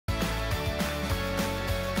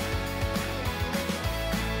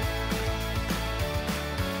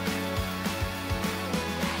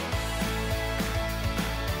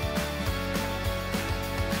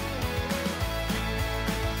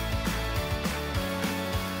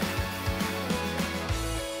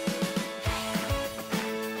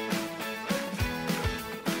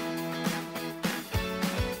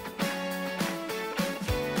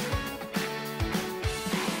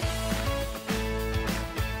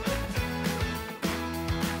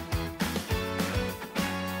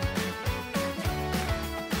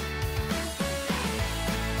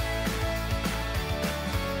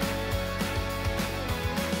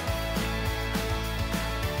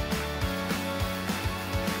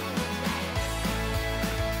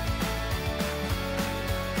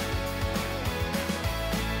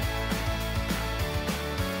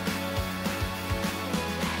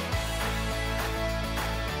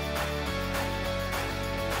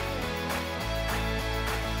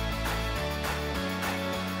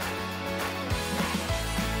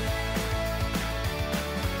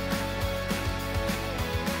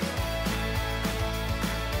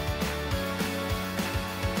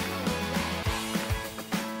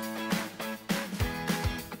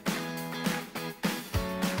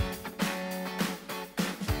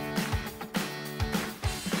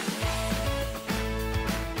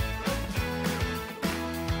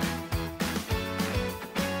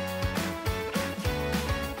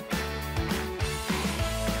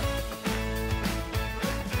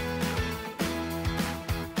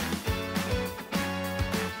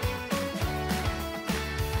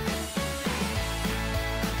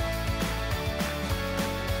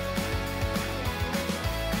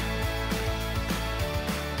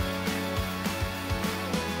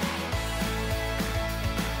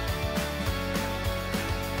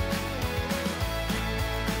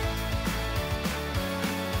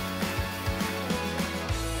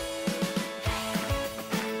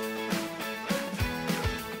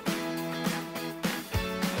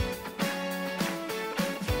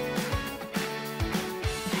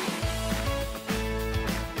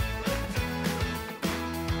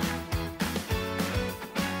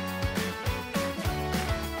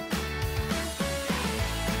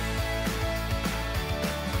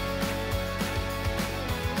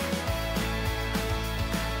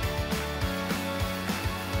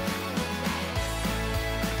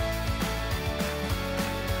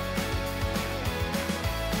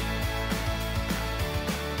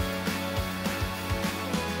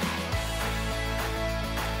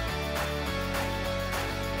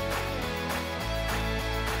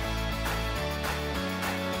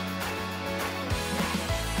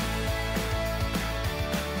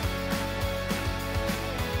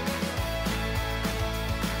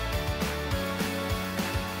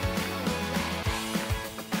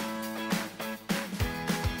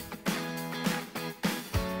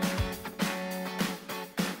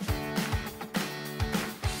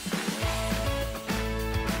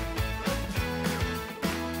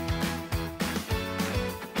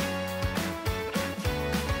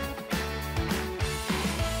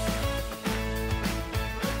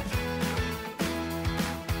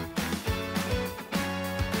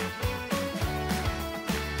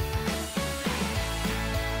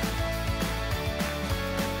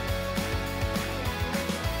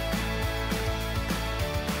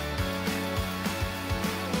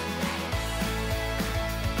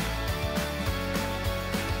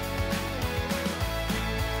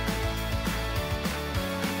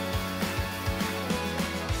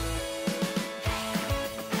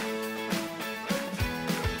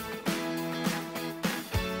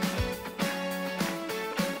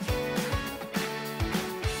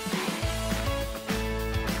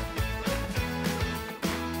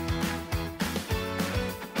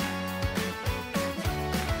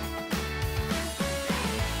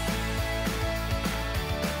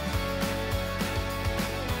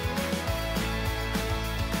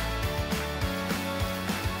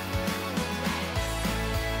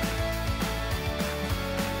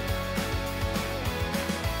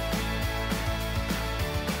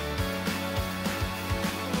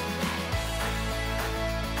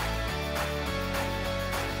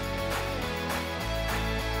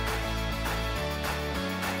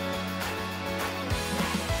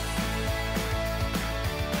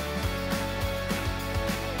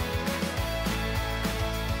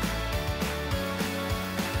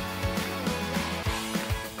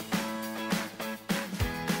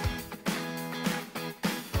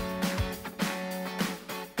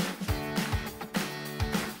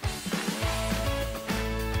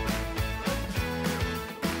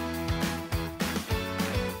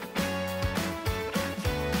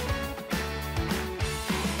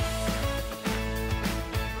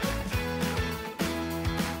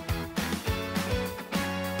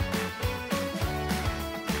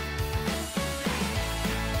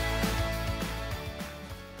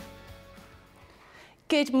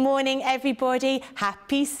Good morning, everybody.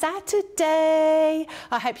 Happy Saturday.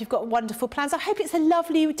 I hope you've got wonderful plans. I hope it's a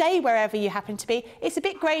lovely day wherever you happen to be. It's a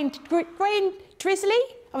bit grey and drizzly.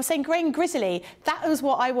 I was saying grey and grizzly. That was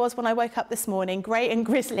what I was when I woke up this morning, grey and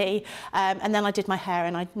grizzly. And then I did my hair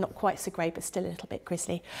and I'm not quite so grey, but still a little bit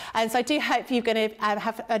grizzly. And so I do hope you're going to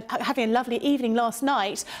having a lovely evening last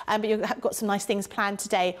night, but you've got some nice things planned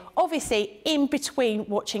today. Obviously, in between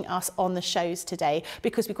watching us on the shows today,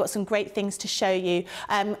 because we've got some great things to show you.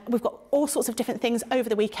 We've got all sorts of different things over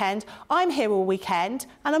the weekend. I'm here all weekend,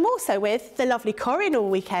 and I'm also with the lovely Corrine all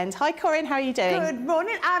weekend. Hi, Corrine, how are you doing? Good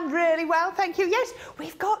morning. I'm really well, thank you. Yes,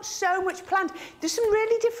 we've got so much planned. There's some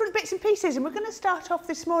really different bits and pieces, and we're going to start off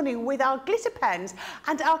this morning with our glitter pens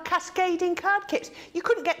and our cascading card kits. You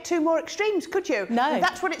couldn't get two more extremes, could you? No. And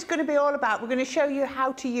that's what it's going to be all about. We're going to show you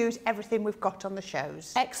how to use everything we've got on the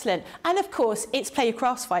shows. Excellent. And of course, it's Play Your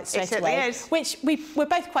Crafts Fight straight away. It is. Which we're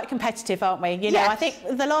both quite competitive, aren't we? You know, yes. I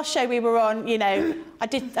think the last show we were on, you know, I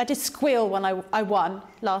did squeal when I won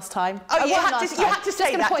last time. Oh, you had to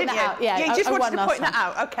say that, didn't you? Out. Yeah, you just I wanted to point time. that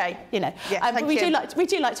out. Okay. You know, yeah, but we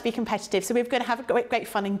do like to be competitive, so we're going to have great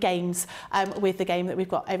fun and games with the game that we've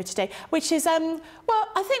got over today, which is well,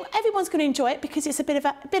 I think everyone's going to enjoy it because it's a bit of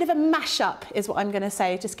a mashup, is what I'm going to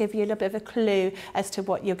say. Just give you a little bit of a clue as to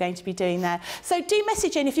what you're going to be doing there. So do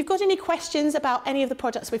message in if you've got any questions about any of the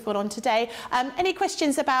products we've got on today. Any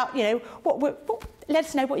questions about, you know, let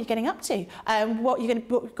us know what you're getting up to, what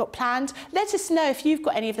you've got planned. Let us know if you've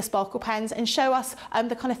got any of the sparkle pens and show us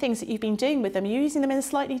the kind of things that you've been doing with them. You're using them in a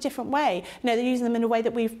slightly different way. You know, they're using them in a way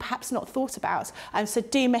that we've perhaps not thought about. So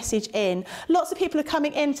do message in. Lots of people are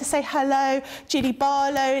coming in to say hello. Julie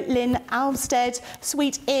Barlow, Lynn Almstead,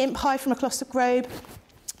 Sweet Imp, hi from across the globe.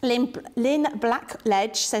 Lynn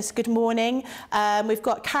Blackledge says good morning. We've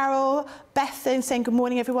got Carol Bethan saying good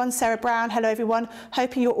morning everyone. Sarah Brown, hello everyone.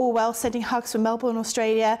 Hoping you're all well, sending hugs from Melbourne,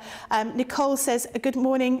 Australia. Nicole says good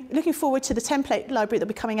morning. Looking forward to the template library that'll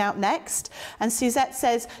be coming out next. And Suzette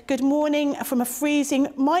says good morning from a freezing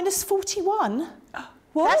 -41.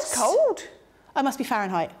 What? That's cold. Oh, must be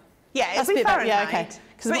Fahrenheit. Yeah, it'll be Fahrenheit. Yeah, okay.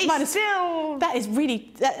 But it's still... That is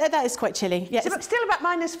really, that is quite chilly. Yeah, it's still about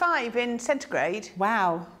 -5 in centigrade.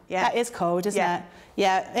 Wow. Yeah. That is cold, isn't it?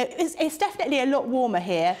 Yeah, it's definitely a lot warmer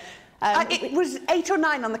here. It was 8 or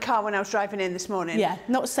 9 on the car when I was driving in this morning. Yeah,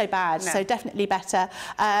 not so bad, no. So definitely better.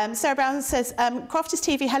 Sarah Brown says, Crafters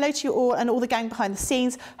TV, hello to you all and all the gang behind the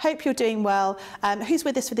scenes. Hope you're doing well. Who's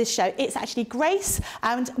with us for this show? It's actually Grace,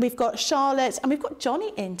 and we've got Charlotte, and we've got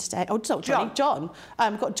Johnny in today. Oh, not Johnny, John.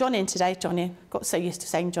 We've got John in today. Johnny, got so used to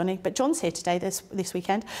saying Johnny, but John's here today this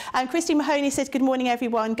weekend. Christine Mahoney says, good morning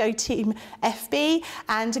everyone, go team FB.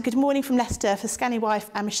 And good morning from Leicester for Scanny Wife,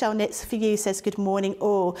 and Michelle Knits for you says good morning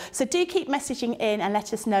all. So do keep messaging in and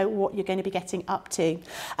let us know what you're going to be getting up to.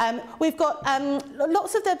 We've got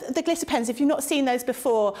lots of the glitter pens. If you've not seen those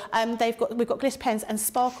before, we've got glitter pens and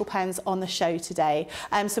sparkle pens on the show today.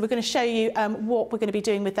 So we're going to show you what we're going to be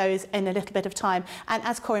doing with those in a little bit of time. And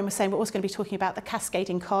as Corrine was saying, we're also going to be talking about the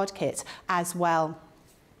cascading card kit as well.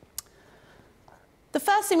 The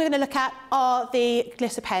first thing we're going to look at are the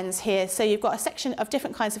glitter pens here. So you've got a section of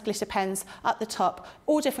different kinds of glitter pens at the top,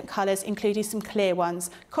 all different colours, including some clear ones.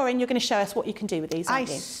 Corrine, you're going to show us what you can do with these, aren't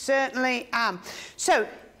you? I certainly am. So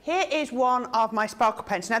here is one of my sparkle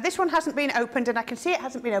pens. Now this one hasn't been opened, and I can see it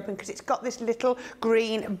hasn't been opened because it's got this little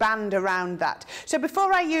green band around that. So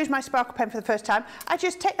before I use my sparkle pen for the first time, I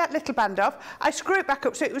just take that little band off, I screw it back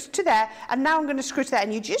up so it was to there, and now I'm going to screw to there,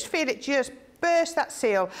 and you just feel it just burst that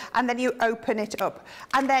seal, and then you open it up,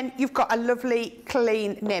 and then you've got a lovely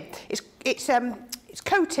clean nib. It's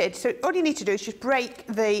coated, so all you need to do is just break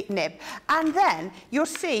the nib, and then you'll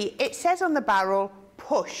see it says on the barrel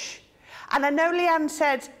push. And I know Leanne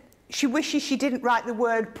said she wishes she didn't write the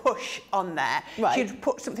word push on there. Right. She'd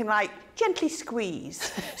put something like gently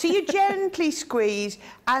squeeze. So you gently squeeze,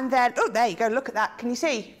 and then, oh, there you go, look at that. Can you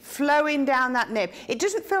see? Flowing down that nib. It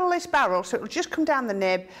doesn't fill this barrel, so it'll just come down the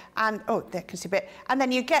nib, and, oh, there, can you see a bit? And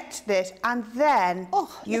then you get this, and then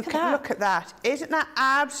you can look at that. Isn't that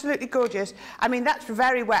absolutely gorgeous? I mean, that's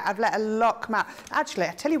very wet. I've let a lot come out. Actually,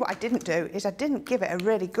 I tell you what I didn't do, is I didn't give it a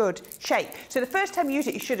really good shake. So the first time you use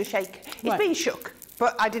it, you should have shaken. It's been shook,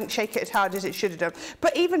 but I didn't shake it as hard as it should have done.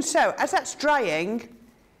 But even so, as that's drying,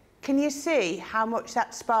 can you see how much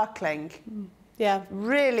that's sparkling? Yeah.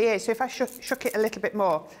 Really is. So if I shook it a little bit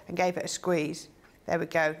more and gave it a squeeze, there we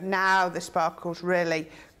go. Now the sparkle's really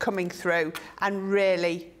coming through and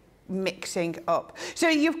really mixing up. So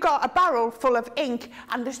you've got a barrel full of ink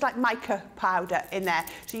and there's like mica powder in there.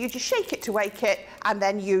 So you just shake it to wake it and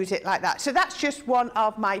then use it like that. So that's just one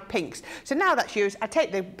of my pinks. So now that's used, I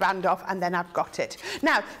take the band off and then I've got it.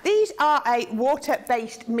 Now, these are a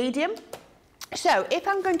water-based medium. So if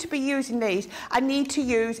I'm going to be using these, I need to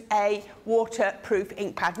use a waterproof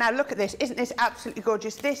ink pad. Now look at this, isn't this absolutely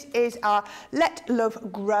gorgeous? This is our Let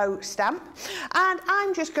Love Grow stamp. And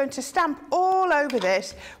I'm just going to stamp all over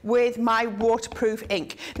this with my waterproof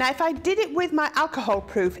ink. Now if I did it with my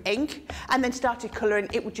alcohol-proof ink and then started colouring,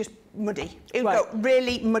 it would just muddy. It would go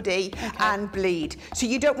really muddy and bleed. So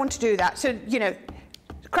you don't want to do that. So, you know,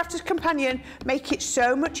 Crafter's Companion make it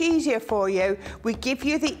so much easier for you. We give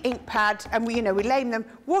you the ink pad and we name them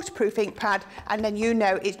waterproof ink pad, and then you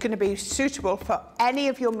know it's going to be suitable for any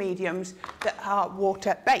of your mediums that are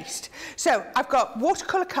water based. So I've got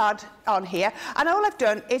watercolour card on here, and all I've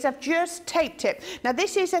done is I've just taped it. Now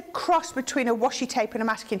this is a cross between a washi tape and a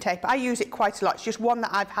masking tape. I use it quite a lot. It's just one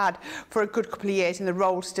that I've had for a good couple of years and the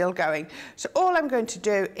roll's still going. So all I'm going to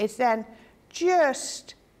do is then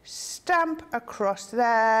just stamp across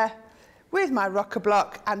there with my rocker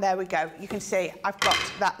block, and there we go. You can see I've got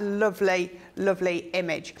that lovely, lovely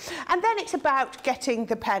image. And then it's about getting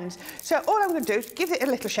the pens. So all I'm going to do is give it a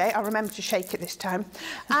little shake. I'll remember to shake it this time.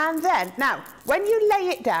 And then, now, when you lay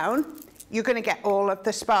it down, you're going to get all of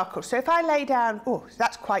the sparkles. So if I lay down, oh,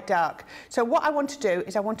 that's quite dark. So what I want to do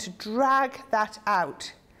is I want to drag that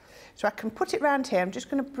out. So I can put it round here. I'm just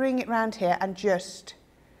going to bring it round here and just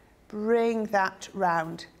bring that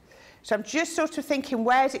round. So I'm just sort of thinking,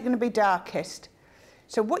 where's it going to be darkest?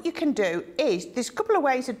 So what you can do is, there's a couple of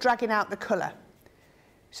ways of dragging out the colour.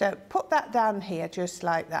 So put that down here, just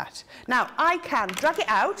like that. Now, I can drag it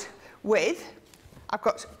out with, I've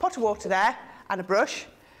got a pot of water there and a brush,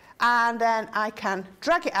 and then I can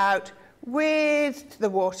drag it out with the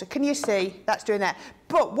water. Can you see? That's doing that.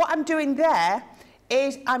 But what I'm doing there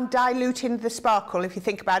is I'm diluting the sparkle, if you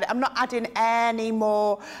think about it. I'm not adding any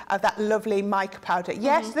more of that lovely mica powder.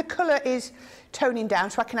 Yes, the colour is toning down,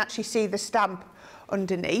 so I can actually see the stamp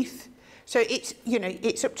underneath. So it's,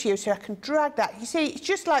 it's up to you. So I can drag that. You see, it's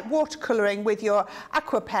just like watercolouring with your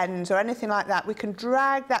aqua pens or anything like that. We can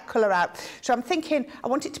drag that colour out. So I'm thinking I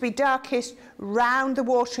want it to be darkest round the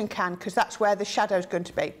watering can, because that's where the shadow's going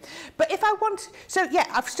to be. But if I want, so yeah,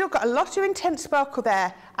 I've still got a lot of intense sparkle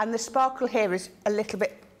there, and the sparkle here is a little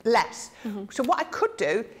bit less. So what I could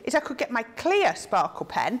do is I could get my clear sparkle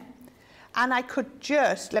pen, and I could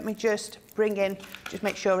just, let me just bring in, just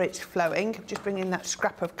make sure it's flowing. Just bring in that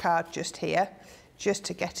scrap of card just here, just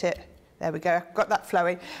to get it. There we go, I've got that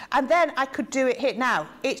flowing. And then I could do it here. Now,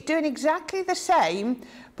 it's doing exactly the same,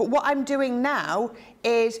 but what I'm doing now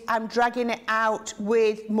is I'm dragging it out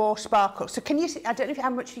with more sparkle. So can you see, I don't know how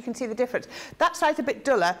much you can see the difference. That side's a bit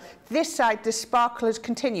duller. This side, the sparkle has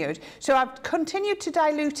continued. So I've continued to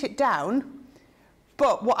dilute it down,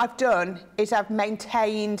 but what I've done is I've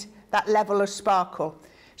maintained that level of sparkle.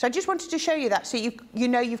 So I just wanted to show you that, so you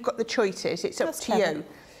know you've got the choices. It's up to you.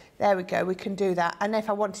 There we go, we can do that. And if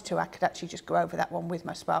I wanted to, I could actually just go over that one with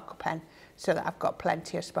my sparkle pen so that I've got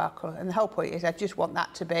plenty of sparkle. And the whole point is I just want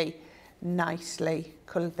that to be nicely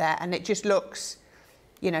coloured there. And it just looks,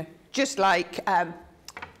 just like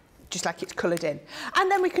it's coloured in. And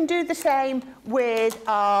then we can do the same with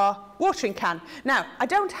our watering can. Now, I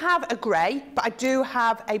don't have a grey, but I do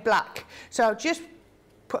have a black. So I'll just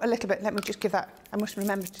put a little bit, let me just give that, I must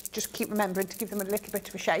remember to just keep remembering to give them a little bit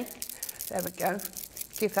of a shake. There we go.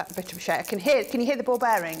 Give that a bit of a shake. Can you hear the ball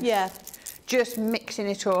bearings? Yeah. Just mixing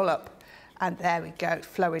it all up. And there we go, it's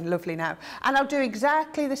flowing lovely now. And I'll do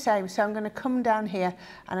exactly the same. So I'm going to come down here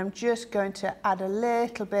and I'm just going to add a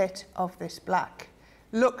little bit of this black.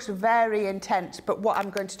 Looks very intense, but what I'm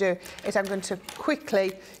going to do is I'm going to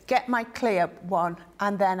quickly get my clear one,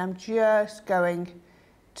 and then I'm just going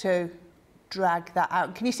to drag that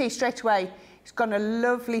out. Can you see straight away it's got a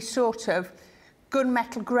lovely sort of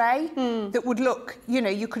gunmetal grey that would look,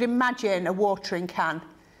 you could imagine a watering can,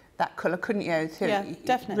 that colour, couldn't you? So yeah,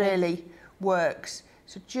 definitely. It really works.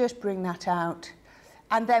 So just bring that out.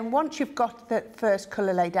 And then once you've got the first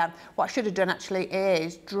colour laid down, what I should have done actually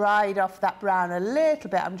is dried off that brown a little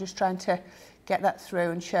bit. I'm just trying to get that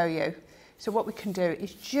through and show you. So what we can do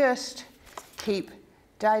is just keep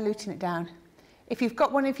diluting it down. If you've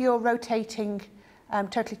got one of your rotating,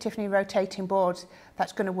 Totally Tiffany rotating boards,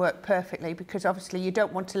 that's going to work perfectly, because obviously you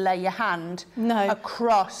don't want to lay your hand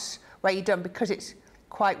across where you're done, because it's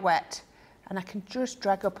quite wet. And I can just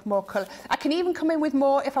drag up more colour. I can even come in with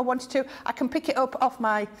more if I wanted to. I can pick it up off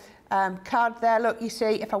my card there. Look, you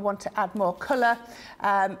see, if I want to add more colour,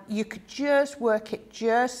 you could just work it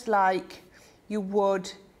just like you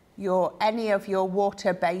would any of your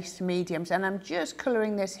water-based mediums. And I'm just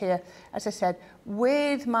colouring this here, as I said,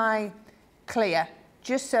 with my clear,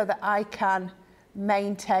 just so that I can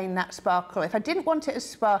maintain that sparkle. If I didn't want it as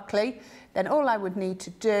sparkly, then all I would need to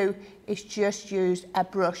do is just use a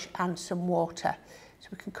brush and some water. So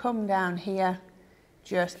we can come down here,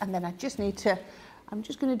 and then I just need to, I'm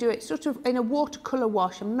just going to do it sort of in a watercolour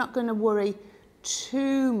wash. I'm not going to worry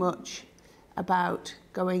too much about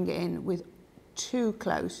going in with too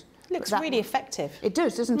close. Looks really effective. It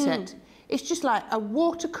does, doesn't it? It's just like a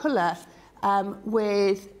watercolour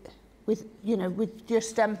with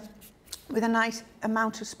just with a nice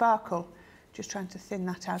amount of sparkle. Just trying to thin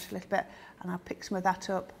that out a little bit, and I'll pick some of that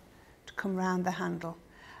up to come round the handle.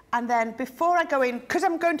 And then before I go in, because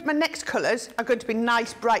I'm going to, my next colours are going to be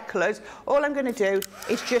nice bright colours, all I'm going to do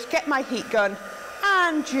is just get my heat gun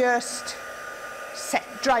and just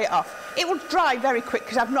dry it off. It will dry very quick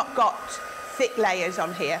because I've not got thick layers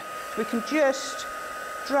on here. So we can just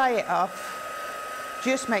dry it off,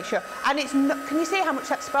 just make sure. And it's not, can you see how much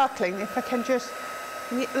that's sparkling? If I can just,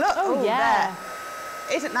 look, oh yeah. There.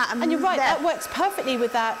 Isn't that amazing? And you're right, that works perfectly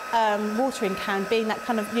with that watering can being that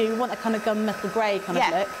kind of, you want that kind of gunmetal grey kind of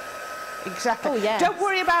look. Exactly. Oh, yes. Don't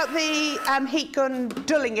worry about the heat gun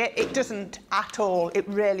dulling it. It doesn't at all. It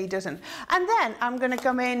really doesn't. And then I'm going to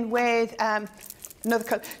come in with another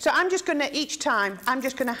colour. So I'm just going to, each time, I'm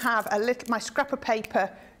just going to have my scrap of paper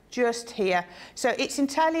just here. So it's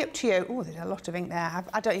entirely up to you. Oh, there's a lot of ink there.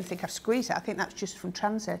 I don't even think I've squeezed it. I think that's just from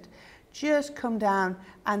transit. Just come down,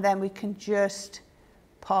 and then we can just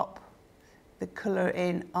pop the colour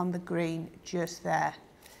in on the green just there.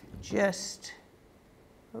 Just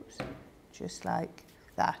like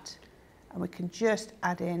that. And we can just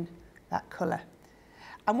add in that colour.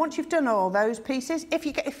 And once you've done all those pieces, if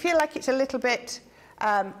you feel like it's a little bit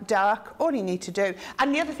dark, all you need to do,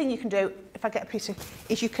 and the other thing you can do, if I get a piece of,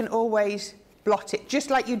 is you can always blot it, just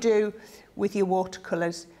like you do with your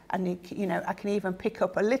watercolours. And you know, I can even pick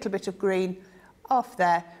up a little bit of green off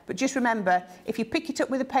there. But just remember, if you pick it up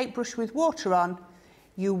with a paintbrush with water on,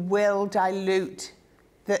 you will dilute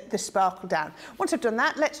the sparkle down. Once I've done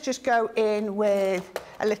that, let's just go in with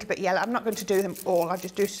a little bit yellow. I'm not going to do them all, I'll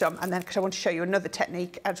just do some, and then because I want to show you another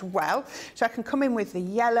technique as well. So I can come in with the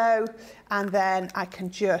yellow, and then I can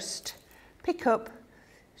just pick up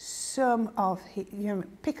some of,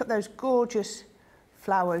 pick up those gorgeous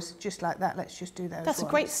flowers just like that. Let's just do those. That's a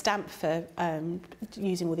great stamp for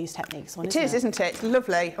using all these techniques on, it is, isn't it? It's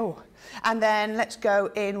lovely. Oh, and then let's go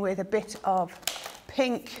in with a bit of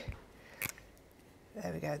pink.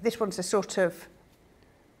 There we go. This one's a sort of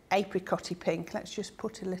apricot-y pink. Let's just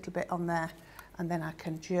put a little bit on there, and then I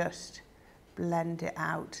can just blend it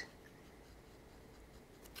out.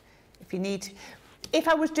 If you need, if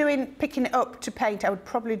I was picking it up to paint, I would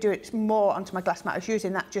probably do it more onto my glass mat. I was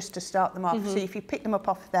using that just to start them off. So if you pick them up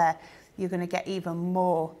off there, you're going to get even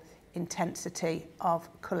more intensity of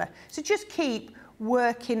colour. So just keep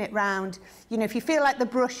working it round. You know, if you feel like the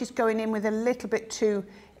brush is going in with a little bit too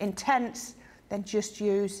intense, then just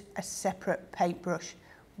use a separate paintbrush.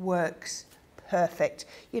 Works perfect.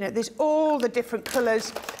 You know, there's all the different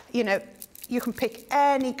colours. You know, you can pick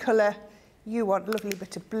any colour you want. Lovely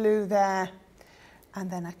bit of blue there. And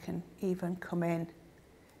then I can even come in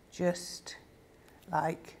just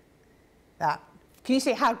like that. Can you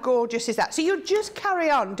see how gorgeous is that? So you'll just carry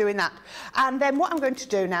on doing that. And then what I'm going to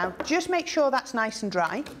do now, just make sure that's nice and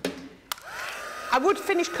dry. I would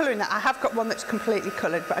finish colouring that. I have got one that's completely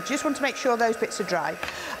coloured, but I just want to make sure those bits are dry.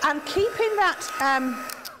 And keeping that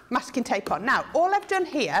masking tape on. Now, all I've done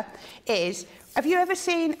here is, have you ever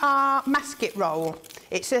seen our masket roll?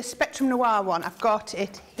 It's a Spectrum Noir one. I've got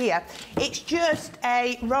it here. It's just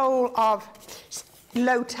a roll of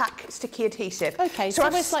low-tack sticky adhesive. Okay, so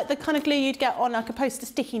almost like the kind of glue you'd get on like a post-it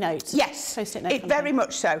sticky note. Yes, post-it note. Very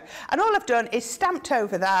much so. And all I've done is stamped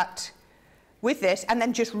over that with this, and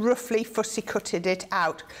then just roughly fussy cutted it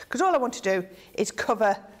out, because all I want to do is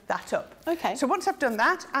cover that up. Okay. So once I've done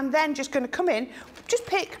that, I'm then just going to come in, just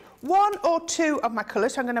pick one or two of my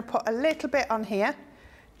colours. So I'm going to put a little bit on here,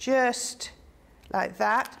 just like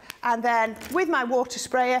that, and then with my water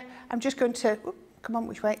sprayer, I'm just going to, come on,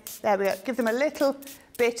 which way? There we go. Give them a little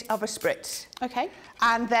bit of a spritz. Okay.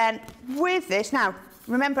 And then with this, now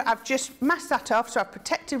remember I've just masked that off, so I've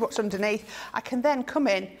protected what's underneath. I can then come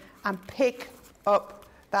in and pick up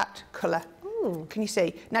that colour. Ooh. Can you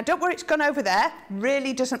see? Now don't worry, it's gone over there.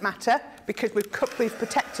 Really doesn't matter because we've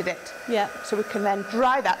protected it. Yeah. So we can then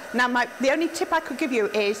dry that. Now the only tip I could give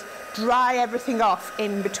you is dry everything off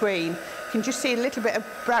in between. You can just see a little bit of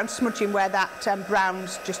brown smudging where that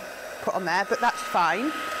brown's just put on there, but that's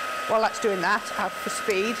fine. while that's doing that, for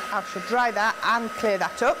speed, I shall dry that and clear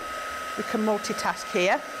that up. We can multitask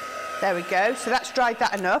here. There we go. So that's dried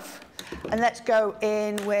that enough. And let's go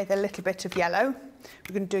in with a little bit of yellow.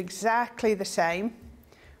 We're going to do exactly the same.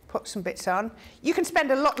 Put some bits on. You can spend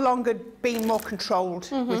a lot longer being more controlled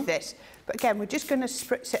with this. But again, we're just going to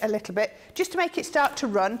spritz it a little bit, just to make it start to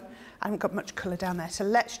run. I haven't got much colour down there, so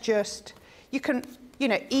let's just, you can, you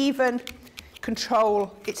know, even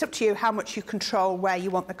control, it's up to you how much you control where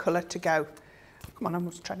you want the colour to go. Come on, I'm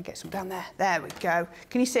just trying to get some down there. There we go.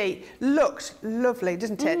 Can you see? Looks lovely,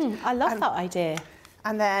 doesn't it? I love that idea.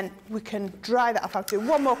 And then we can dry that off. I'll do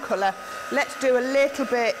one more colour. Let's do a little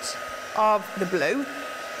bit of the blue.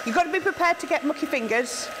 You've got to be prepared to get mucky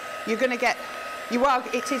fingers. You're going to get,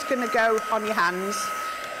 it is going to go on your hands.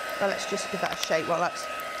 Well, let's just give that a shake while that's...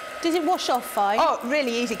 Does it wash off fine? Oh,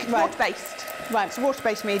 really easy, because water-based. Right. It's a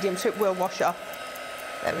water-based medium, so it will wash off.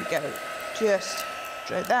 There we go. Just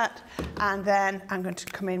dry that. And then I'm going to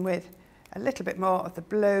come in with a little bit more of the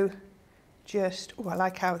blue. Just, oh, I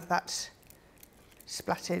like how that's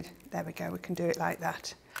splattered. There we go, we can do it like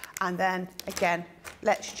that. And then, again,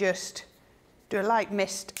 let's just do a light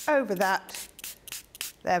mist over that.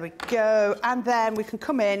 There we go. And then we can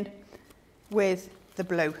come in with the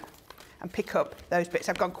blue and pick up those bits.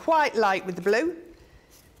 I've gone quite light with the blue.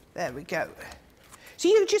 There we go. So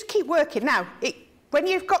you just keep working. Now, when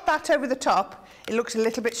you've got that over the top, it looks a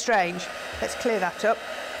little bit strange. Let's clear that up.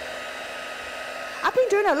 I've been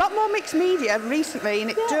doing a lot more mixed media recently,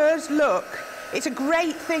 and it does look, it's a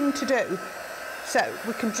great thing to do. So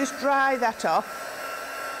we can just dry that off.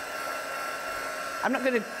 I'm not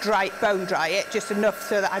going to bone dry it, just enough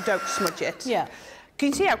so that I don't smudge it. Yeah. Can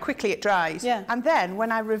you see how quickly it dries? Yeah. And then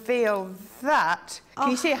when I reveal that, can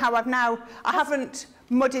you see how I haven't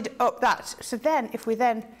mudded up that. So then, if we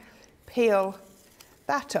then peel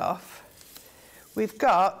that off, we've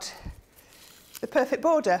got the perfect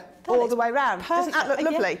border all the way around. Doesn't that look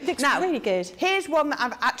lovely? Yeah, looks really good. Here's one that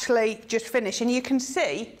I've actually just finished, and you can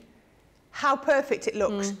see how perfect it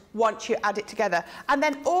looks once you add it together. And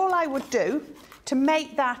then all I would do to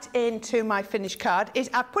make that into my finished card is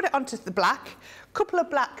I put it onto the black, couple of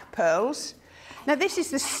black pearls. Now this is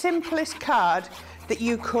the simplest card that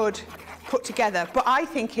you could put together, but I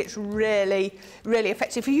think it's really, really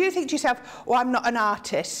effective. If you think to yourself, oh, I'm not an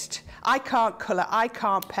artist, I can't colour, I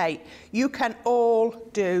can't paint, you can all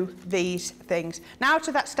do these things. Now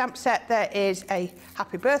to that stamp set there is a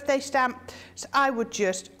happy birthday stamp, so I would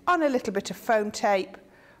just, on a little bit of foam tape,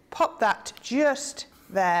 pop that just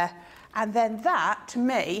there, and then that, to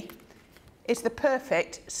me, is the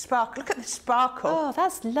perfect sparkle. Look at the sparkle. Oh,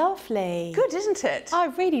 that's lovely. Good, isn't it? I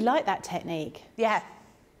really like that technique. Yeah,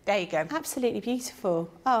 there you go. Absolutely beautiful.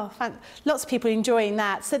 Oh, lots of people enjoying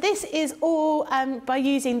that. So this is all by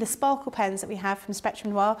using the sparkle pens that we have from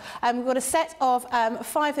Spectrum Noir. We've got a set of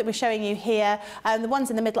 5 that we're showing you here. The ones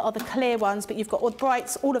in the middle are the clear ones, but you've got all the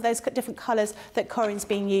brights, all of those different colours that Corrine's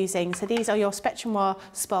been using. So these are your Spectrum Noir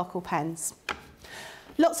sparkle pens.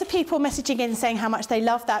 Lots of people messaging in saying how much they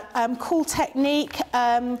love that cool technique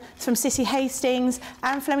from Sissy Hastings.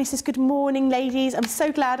 Anne Fleming says, good morning, ladies. I'm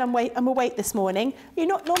so glad I'm awake this morning. You're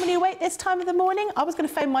not normally awake this time of the morning? I was going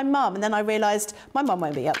to phone my mum, and then I realised my mum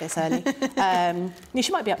won't be up this early.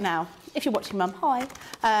 She might be up now. If you're watching, Mum, hi.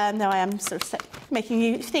 No, I am sort of making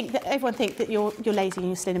you think that everyone think that you're lazy and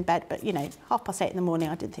you're still in bed, but you know, 8:30 in the morning,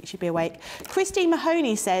 I didn't think she'd be awake. Christine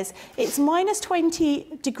Mahoney says it's minus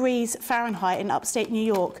 20 degrees Fahrenheit in upstate New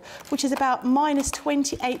York, which is about minus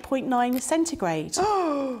 28.9 centigrade.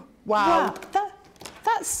 Oh, wow.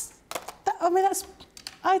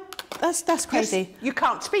 That's crazy. You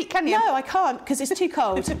can't speak, can you? No, I can't, because it's too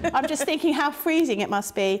cold. I'm just thinking how freezing it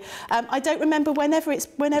must be. I don't remember whenever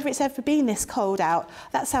it's ever been this cold out.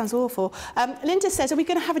 That sounds awful. Linda says, are we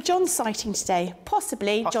going to have a John sighting today?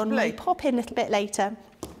 Possibly. John may pop in a little bit later.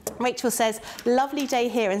 Rachel says, lovely day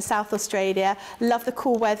here in South Australia. Love the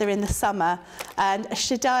cool weather in the summer. And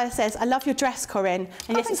Shadiah says, I love your dress, Corrine.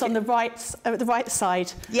 And yes, it's on the right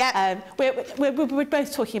side. Yeah. We're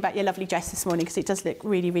both talking about your lovely dress this morning because it does look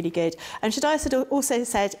really, really good. And Shadiah also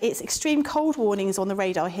said, it's extreme cold warnings on the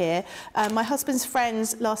radar here. My husband's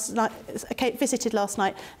friends visited last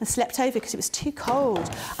night and slept over because it was too cold.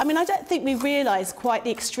 I mean, I don't think we realise quite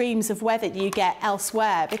the extremes of weather you get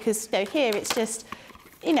elsewhere because here it's just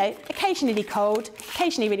you know, occasionally cold,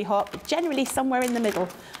 occasionally really hot, but generally somewhere in the middle.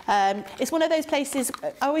 It's one of those places,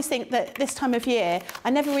 I always think that this time of year, I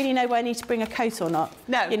never really know whether I need to bring a coat or not.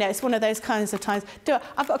 No. You know, it's one of those kinds of times.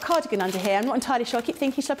 I've got a cardigan under here, I'm not entirely sure. I keep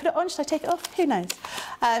thinking, should I put it on, should I take it off? Who knows?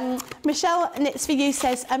 Michelle Knits For You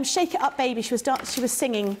says, shake it up, baby. She was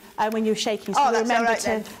singing when you were shaking, so remember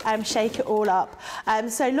to shake it all up.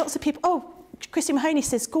 So lots of people, Christy Mahoney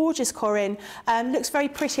says, gorgeous, Corrine. Looks very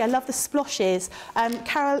pretty. I love the sploshes.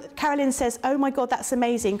 Carolyn says, oh my God, that's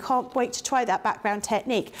amazing. Can't wait to try that background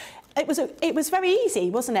technique. It was very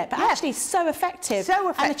easy, wasn't it? But actually so effective.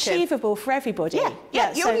 And achievable for everybody. All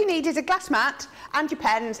you need is a glass mat and your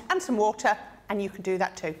pens and some water, and you can do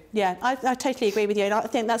that too. Yeah, I totally agree with you, and I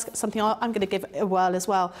think that's something I'm going to give a whirl as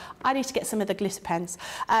well. I need to get some of the glitter pens.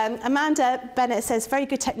 Amanda Bennett says, very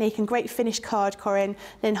good technique and great finished card, Corrine.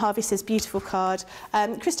 Lynn Harvey says, beautiful card.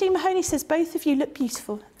 Christine Mahoney says, both of you look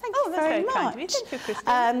beautiful. Thank you very much. Kind of you. Thank you,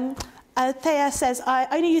 Christine. Thea says, I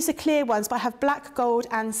only use the clear ones, but I have black, gold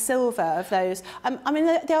and silver of those. I mean,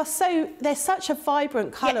 they're such a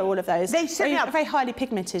vibrant colour, all of those. They certainly are. Very highly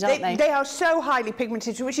pigmented, aren't they? They are so highly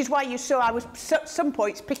pigmented, which is why you saw I was at some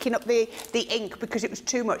points picking up the ink because it was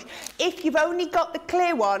too much. If you've only got the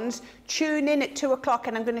clear ones, tune in at 2 o'clock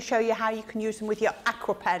and I'm going to show you how you can use them with your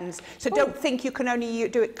aqua pens. So don't think you can only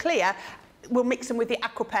do it clear. We'll mix them with the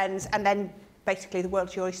aqua pens and then basically the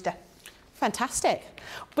world's your oyster. Fantastic.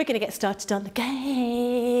 We're going to get started on the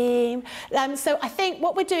game. So I think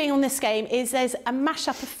what we're doing on this game is there's a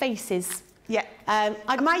mashup of faces. Yeah. Am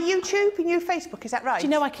I YouTube and you Facebook? Is that right? Do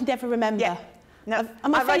you know I can never remember? Yeah. No.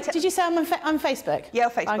 Did you say I'm on Facebook? Yeah,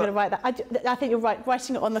 Facebook. I'm going to write that. I think you're right.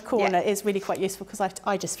 Writing it on the corner is really quite useful because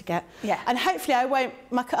I just forget. Yeah. And hopefully I won't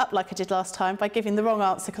muck it up like I did last time by giving the wrong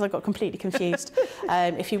answer because I got completely confused.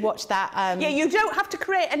 If you watch that... yeah, you don't have to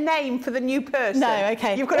create a name for the new person. No,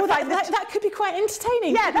 OK. You've got to find that could be quite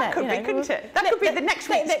entertaining, that could be, couldn't it? That could be the next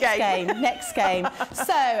week's game. Next game.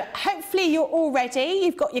 So hopefully you're all ready.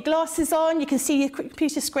 You've got your glasses on. You can see your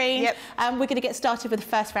computer screen. Yep. And we're going to get started with the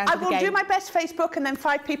first round of the game. I will do my best Facebook and then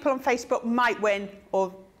 5 people on Facebook might win,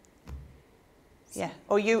 or you.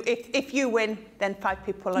 If you win, then 5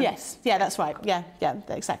 people. On that's right. Yeah,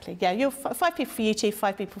 exactly. Yeah, you're 5 people for YouTube,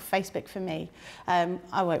 5 people for Facebook for me.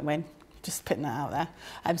 I won't win. Just putting that out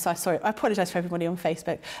there. So sorry. I apologise for everybody on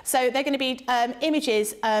Facebook. So they're going to be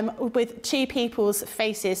images with 2 people's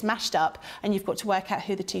faces mashed up, and you've got to work out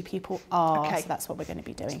who the 2 people are. Okay. So that's what we're going to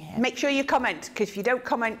be doing here. Make sure you comment, because if you don't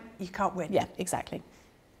comment, you can't win. Yeah, exactly.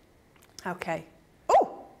 Okay.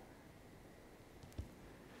 Oh.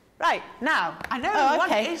 Right, now, I know who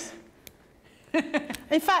one is.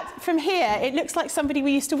 In fact, from here, it looks like somebody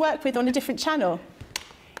we used to work with on a different channel.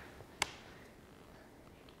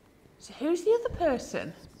 So who's the other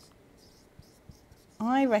person?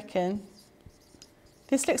 I reckon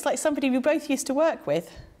this looks like somebody we both used to work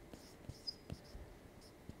with.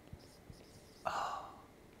 Oh,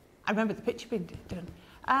 I remember the picture being done.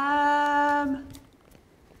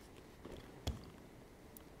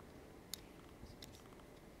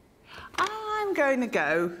 I'm going to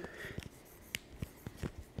go.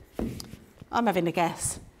 I'm having a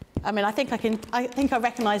guess. I mean, I think I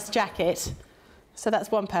recognise the jacket. So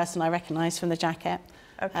that's one person I recognise from the jacket.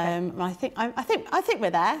 Okay. I think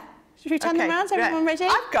we're there. Should we turn them around? Is everyone ready?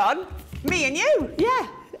 I've gone. Me and you. Yeah,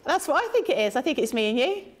 that's what I think it is. I think it's me and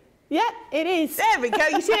you. Yeah, it is. There we go.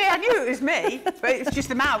 You see, I knew it was me, but it's just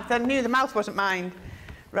the mouth. I knew the mouth wasn't mine.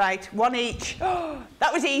 Right, 1 each. Oh,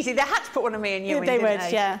 that was easy. They had to put one of me and you in, didn't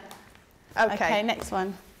they? Yeah. Okay, next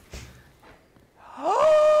one.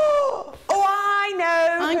 Oh, I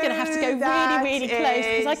know. I'm going to have to go really, really close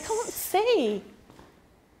because I can't see.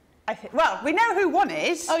 Well, we know who one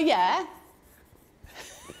is. Oh, yeah.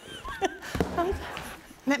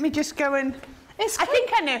 Let me just go and... I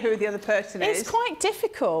think I know who the other person is. It's quite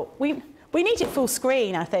difficult. We need it full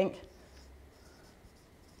screen, I think.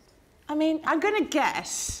 I mean... I'm going to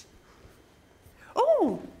guess.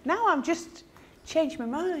 Oh, now I'm just changed my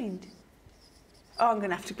mind. Oh, I'm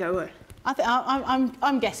going to have to go...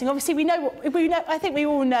 I'm guessing. Obviously, we know. I think we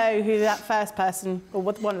all know who that first person or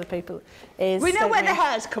one of the people is. We know where the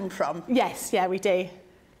hair's come from. Yes, yeah, we do.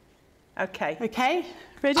 Okay. Okay,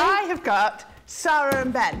 ready? I have got Sarah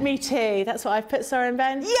and Ben. Me too. That's what I've put, Sarah and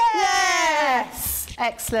Ben. Yes!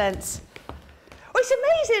 Excellent. Oh, it's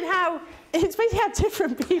amazing how... It's amazing how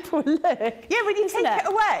different people look. Yeah, when you take it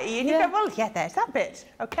away and you go, well, yeah, there's that bit.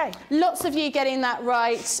 Okay. Lots of you getting that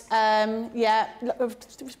right. Yeah,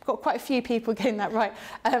 we've got quite a few people getting that right.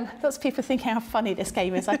 Lots of people thinking how funny this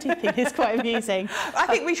game is. I do think it's quite amusing. I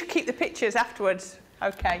think we should keep the pictures afterwards.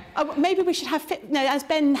 Okay. Oh, maybe we should have, as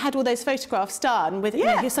Ben had all those photographs done with,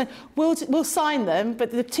 his son, we'll sign them, but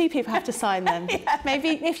the two people have to sign them. Yeah. Maybe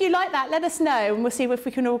if you like that, let us know and we'll see if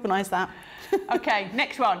we can organise that. Okay,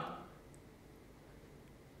 next one.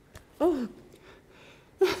 Oh.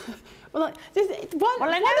 Well,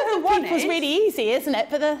 I know who one is really easy, isn't it?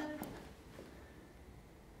 But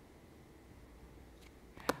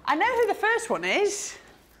I know who the first one is.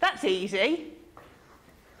 That's easy.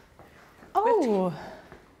 Oh.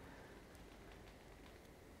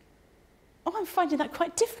 Oh, I'm finding that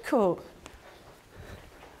quite difficult.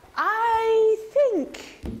 I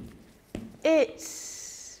think it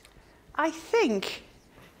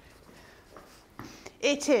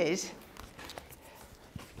is.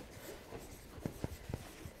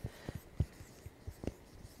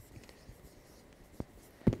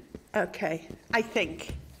 Okay, I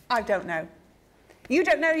think. I don't know. You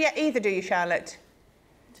don't know yet either, do you, Charlotte?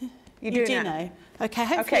 You do know. Okay,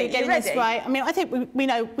 hopefully you're getting this right. I mean, I think we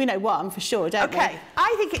know one for sure, don't we? Okay,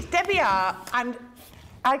 I think it's Debbie R and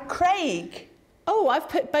Craig. Oh, I've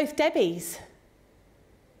put both Debbies.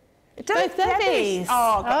 Both Debbies.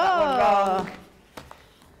 Oh, got that one wrong.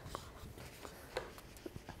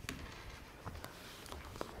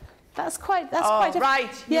 That's quite difficult.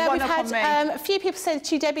 Right. Yeah, we've had a few people say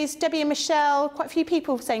two Debbies, Debbie and Michelle, quite a few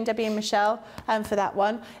people saying Debbie and Michelle for that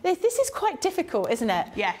one. This is quite difficult, isn't it?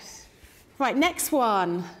 Yes. Right, next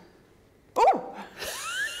one. Oh!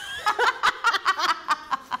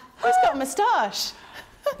 Who's got a moustache?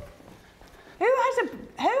 Who has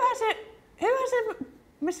a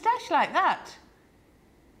moustache like that?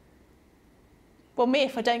 Well, me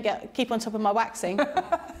if I don't keep on top of my waxing.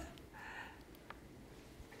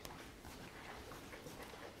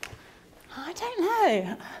 I don't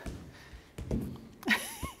know.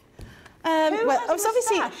 Well,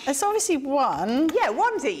 it's obviously one. Yeah,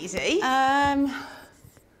 one's easy. I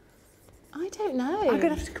don't know. I'm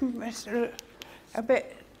going to have to come a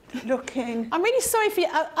bit looking. I'm really sorry for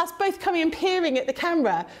us both coming and peering at the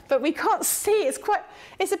camera, but we can't see.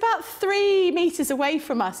 It's about 3 metres away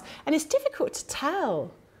from us, and it's difficult to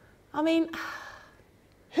tell. I mean,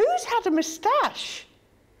 who's had a moustache?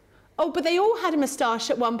 Oh, but they all had a moustache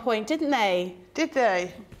at one point, didn't they? Did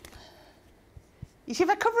they? You see, if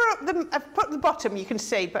I cover up I've put the bottom, you can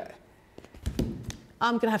see, but...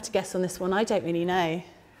 I'm going to have to guess on this one. I don't really know.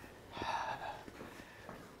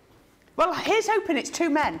 Well, here's hoping it's 2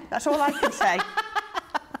 men. That's all I can say.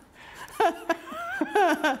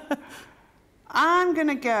 I'm going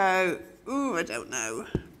to go... Ooh, I don't know.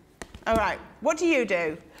 All right, what do you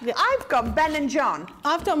do? Yeah. I've gone Ben and John.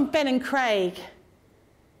 I've done Ben and Craig.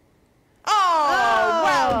 Oh,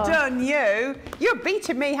 well done, you. You're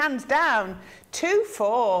beating me hands down.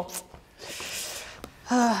 2-4.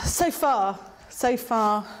 So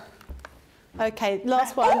far. Okay,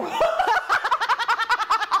 last one.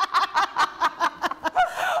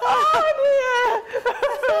 Oh,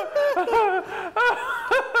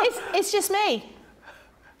 dear. It's just me.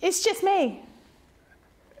 It's just me.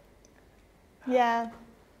 Yeah.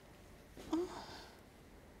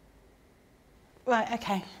 Right,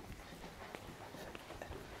 okay.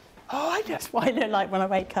 Oh, that's what I look like when I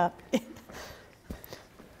wake up.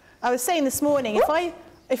 I was saying this morning,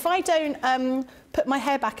 if I don't put my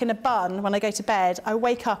hair back in a bun when I go to bed, I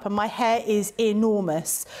wake up and my hair is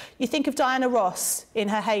enormous. You think of Diana Ross in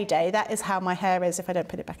her heyday, that is how my hair is if I don't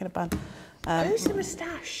put it back in a bun. Who's the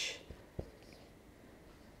moustache?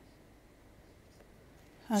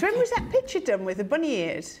 Okay. So when was that picture done with the bunny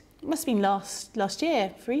ears? It must have been last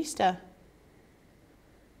year for Easter.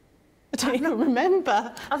 I don't even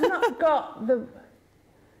remember. I've not got the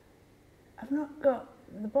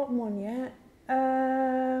bottom one yet.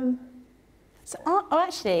 So,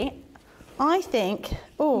 actually, I think...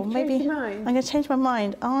 Oh, maybe... I'm going to change my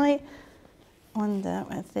mind. I wonder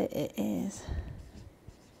whether it is...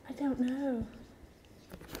 I don't know.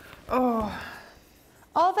 Oh.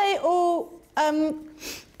 Are they all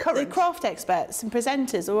the craft experts and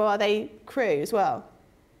presenters, or are they crew as well?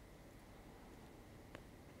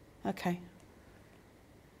 Okay.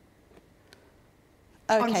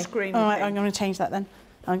 On screen. All right, I'm going to change that then.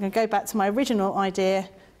 I'm going to go back to my original idea,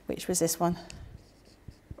 which was this one.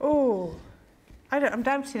 Oh, I'm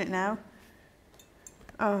doubting it now.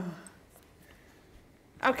 Oh.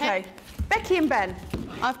 Okay. Becky and Ben.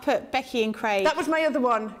 I've put Becky and Craig. That was my other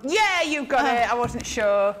one. Yeah, you got it. I wasn't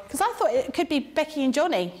sure. Because I thought it could be Becky and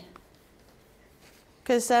Johnny.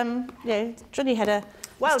 Because, Johnny had a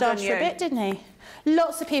moustache for a bit, didn't he?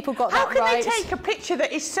 Lots of people got that right. How can they take a picture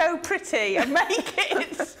that is so pretty and make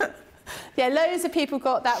it? Yeah, loads of people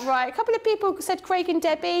got that right. A couple of people said Craig and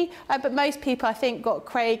Debbie, but most people, I think, got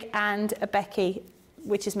Craig and Becky.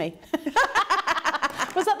 which is me.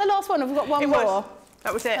 Was that the last one? Have we got one more?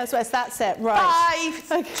 That was it. That's it, right.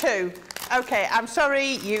 5, 2. Okay, I'm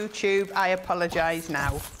sorry, YouTube. I apologise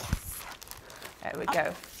now. There we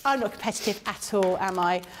go. I'm not competitive at all, am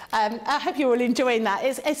I? I hope you're all enjoying that.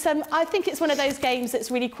 I think it's one of those games that's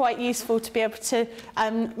really quite useful to be able to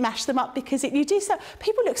mash them up, because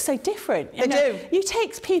people look so different. They do. You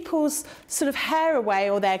take people's sort of hair away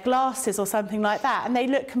or their glasses or something like that, and they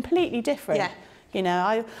look completely different. Yeah. You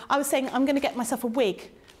know, I was saying I'm going to get myself a wig.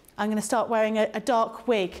 I'm going to start wearing a dark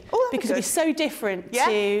wig, because it'd be so different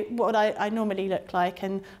to what I normally look like,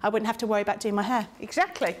 and I wouldn't have to worry about doing my hair.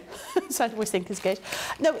 Exactly. So I always think is good.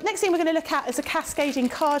 Now, next thing we're going to look at is a cascading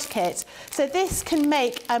card kit. So this can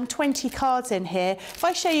make 20 cards in here. If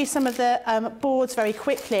I show you some of the boards very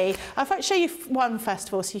quickly, I'll show you one first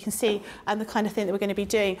of all, so you can see the kind of thing that we're going to be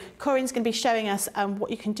doing. Corrine's going to be showing us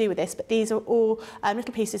what you can do with this, but these are all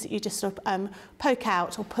little pieces that you just sort of poke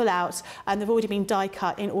out or pull out, and they've already been die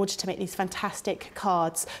cut in order to make these fantastic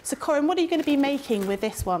cards. So Corrine, what are you going to be making with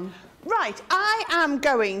this one? Right, I am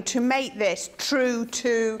going to make this true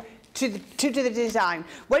to the design.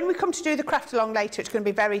 When we come to do the craft along later, it's going to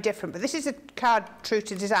be very different, but this is a card true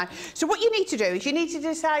to design. So what you need to do is you need to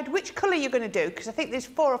decide which colour you're going to do, because I think there's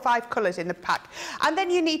 4 or 5 colours in the pack, and then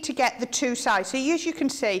you need to get the 2 sides. So as you can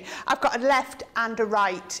see, I've got a left and a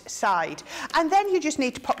right side, and then you just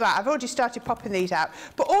need to pop that. I've already started popping these out,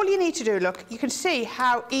 but all you need to do, look, you can see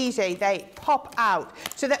how easy they pop out.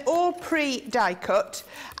 So they're all pre-die cut,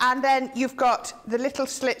 and then you've got the little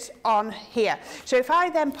slits on here. So if I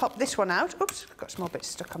then pop this one out, oops, I've got small bits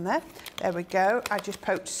stuck on there. There we go. I just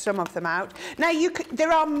poked some of them out. Now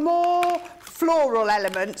there are more floral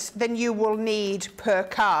elements than you will need per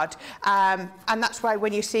card, and that's why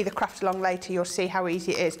when you see the craft along later, you'll see how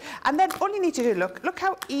easy it is. And then all you need to do, look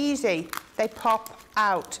how easy they pop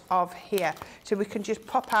out of here. So we can just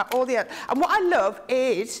pop out all the other. And what I love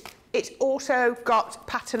is it's also got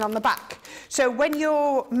pattern on the back. So when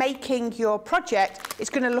you're making your project, it's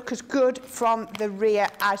going to look as good from the rear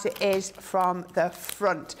as it is from the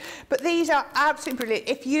front. But these are absolutely brilliant.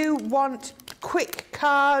 If you want quick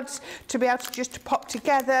cards to be able to just pop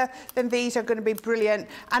together, then these are going to be brilliant.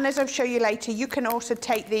 And as I'll show you later, you can also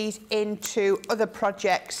take these into other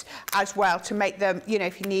projects as well to make them, you know,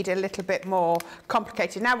 if you need a little bit more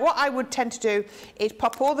complicated. Now, what I would tend to do is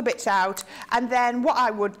pop all the bits out, and then what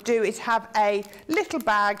I would do is have a little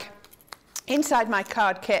bag inside my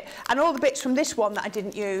card kit, and all the bits from this one that I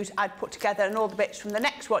didn't use I'd put together, and all the bits from the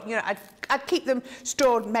next one, you know, I'd keep them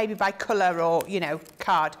stored maybe by colour or, you know,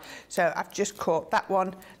 card. So I've just caught that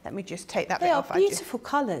one. Let me just take that bit off. They are beautiful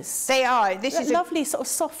colours. They are. This is a lovely sort of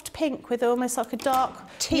soft pink with almost like a dark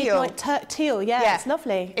teal. Teal, yeah, it's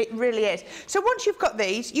lovely. It really is. So once you've got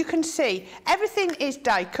these, you can see everything is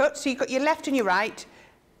die cut. So you've got your left and your right,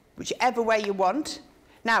 whichever way you want.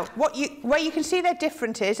 Now, where you can see they're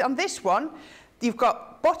different is, on this one, you've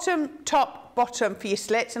got bottom, top, bottom for your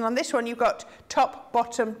slits, and on this one, you've got top,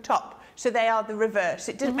 bottom, top. So they are the reverse.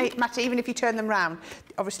 It doesn't matter even if you turn them round.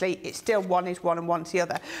 Obviously, it's still one is one and one's the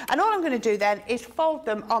other. And all I'm going to do then is fold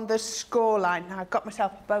them on the score line. Now, I've got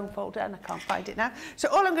myself a bone folder and I can't find it now. So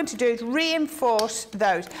all I'm going to do is reinforce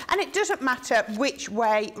those. And it doesn't matter which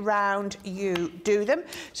way round you do them.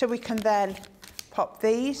 So we can then pop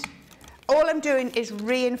these. All I'm doing is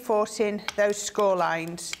reinforcing those score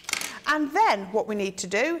lines. And then what we need to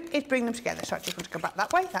do is bring them together. So I just want to go back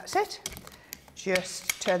that way, that's it.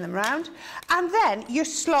 Just turn them round. And then you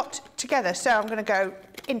slot together. So I'm going to go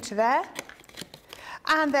into there.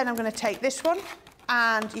 And then I'm going to take this one.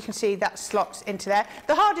 And you can see that slots into there.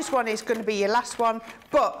 The hardest one is going to be your last one.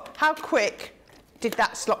 But how quick did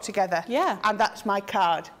that slot together? Yeah. And that's my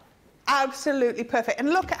card. Absolutely perfect. And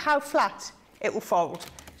look at how flat it will fold.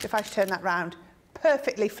 So if I turn that round,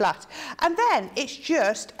 perfectly flat. And then it's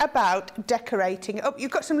just about decorating it up. You've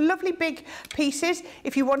got some lovely big pieces.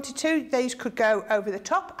 If you wanted to, these could go over the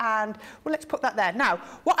top, and well, let's put that there. Now,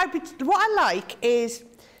 what I like is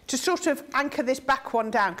to sort of anchor this back one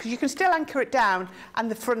down, because you can still anchor it down and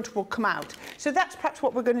the front will come out. So that's perhaps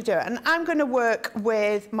what we're going to do. And I'm going to work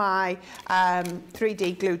with my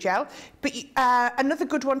 3D glue gel. But another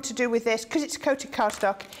good one to do with this, because it's coated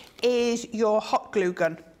cardstock, is your hot glue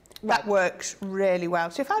gun. That works really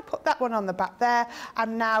well. So if I put that one on the back there,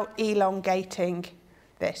 I'm now elongating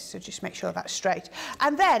this. So just make sure that's straight.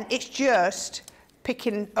 And then it's just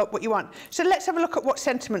picking up what you want. So let's have a look at what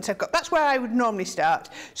sentiments I've got. That's where I would normally start.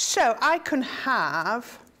 So I can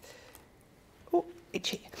have, oh,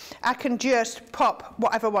 itchy. I can just pop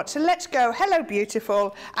whatever I want. So let's go, hello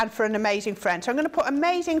beautiful, and for an amazing friend. So I'm going to put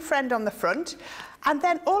amazing friend on the front. And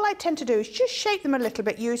then all I tend to do is just shape them a little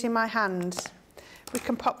bit using my hands. we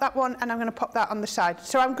can pop that one, and I'm going to pop that on the side.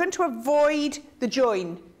 So I'm going to avoid the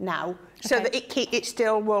join now, so that it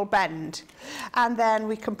still will bend. And then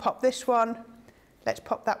we can pop this one. Let's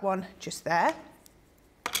pop that one just there.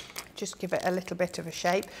 Just give it a little bit of a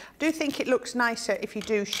shape. I do think it looks nicer if you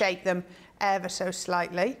do shape them ever so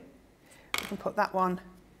slightly. We can put that one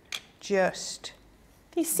just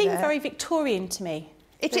These seem there. Very Victorian to me.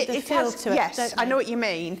 It feels has, to it, yes, don't I they? know what you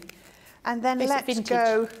mean. And then let's vintage.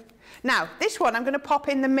 go. Now, this one I'm going to pop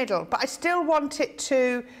in the middle, but I still want it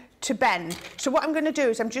to bend. So what I'm going to do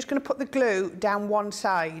is I'm just going to put the glue down one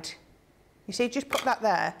side. You see, just put that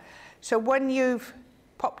there. So when you've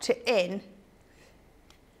popped it in,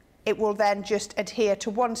 it will then just adhere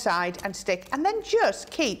to one side and stick, and then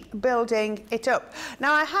just keep building it up.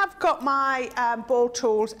 Now, I have got my ball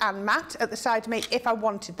tools and mat at the side of me if I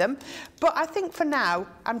wanted them, but I think for now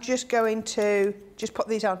I'm just going to just put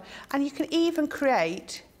these on, and you can even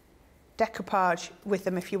create decoupage with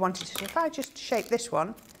them if you wanted to. So if I just shape this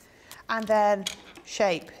one and then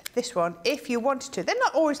shape this one, if you wanted to. They're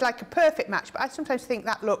not always like a perfect match, but I sometimes think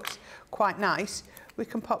that looks quite nice. We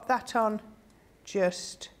can pop that on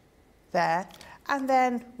just there, and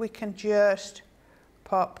then we can just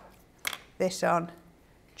pop this on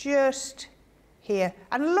just here,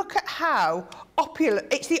 and look at how opulent,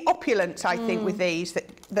 it's the opulence I think with these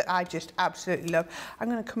that I just absolutely love. I'm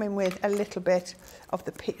going to come in with a little bit of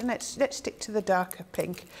the pink, and let's stick to the darker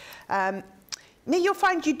pink. Now you'll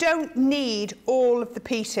find you don't need all of the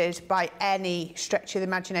pieces by any stretch of the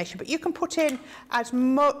imagination, but you can put in as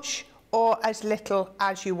much or as little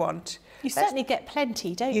as you want. You certainly get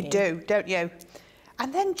plenty, don't you? You do, don't you?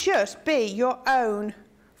 And then just be your own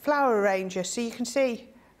flower arranger. So you can see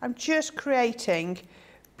I'm just creating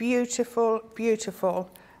beautiful,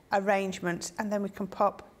 beautiful arrangements. And then we can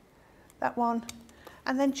pop that one,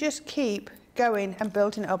 and then just keep going and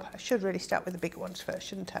building it up. I should really start with the bigger ones first,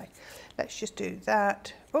 shouldn't I? Let's just do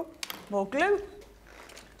that. Oh, more glue.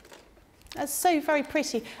 That's so very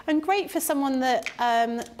pretty and great for someone that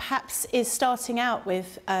perhaps is starting out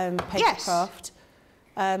with papercraft,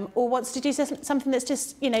 or wants to do something that's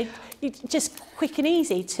just, you know, just quick and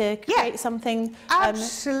easy to create something.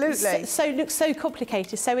 Absolutely. So looks so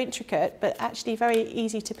complicated, so intricate, but actually very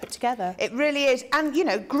easy to put together. It really is, and you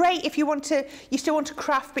know, great if you still want to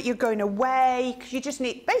craft, but you're going away, because you just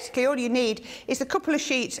need, basically all you need is a couple of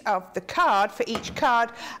sheets of the card for each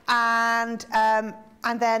card,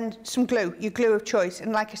 and then some glue, your glue of choice.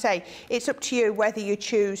 And like I say, it's up to you whether you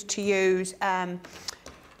choose to use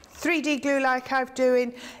 3D glue like I'm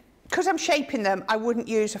doing. Because I'm shaping them, I wouldn't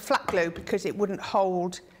use a flat glue because it wouldn't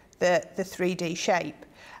hold the 3D shape.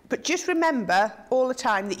 But just remember all the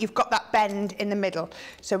time that you've got that bend in the middle.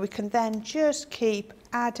 So we can then just keep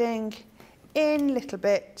adding in little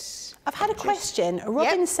bits. I've had a question.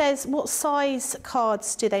 Robin says, what size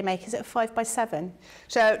cards do they make? Is it a 5 by 7?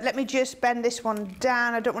 So let me just bend this one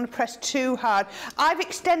down. I don't want to press too hard. I've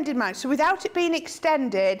extended mine. So without it being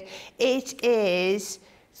extended, it is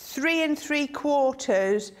 3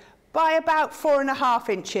 3/4 by about 4.5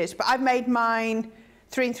 inches. But I've made mine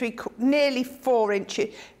 3 3/4, nearly 4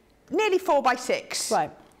 inches, nearly 4 by 6.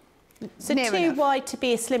 Right. So too wide to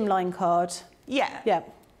be a slimline card. Yeah. Yeah.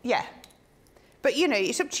 Yeah. But, you know,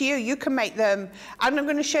 it's up to you. You can make them, and I'm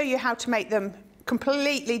going to show you how to make them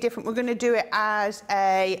completely different. We're going to do it as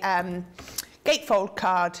a gatefold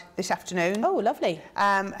card this afternoon. Oh, lovely.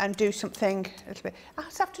 And do something a little bit.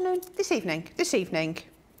 This afternoon? This evening. This evening.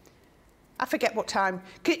 I forget what time.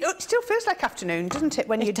 It still feels like afternoon, doesn't it,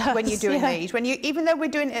 when you're doing these? Even though we're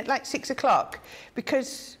doing it at like 6 o'clock,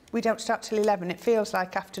 because we don't start till 11, it feels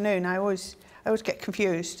like afternoon. I always get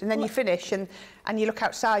confused, and then you finish and you look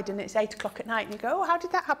outside and it's 8 o'clock at night and you go, oh, how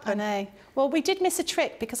did that happen? I know. Well, we did miss a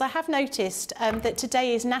trick because I have noticed that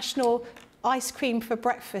today is National Ice Cream for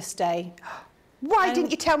Breakfast Day. Why didn't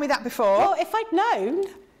you tell me that before? Well, if I'd known,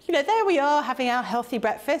 you know, there we are having our healthy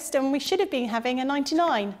breakfast, and we should have been having a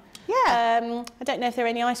 99. Yeah. I don't know if there are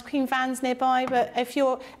any ice cream vans nearby, but if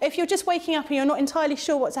you're just waking up and you're not entirely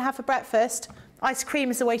sure what to have for breakfast, ice cream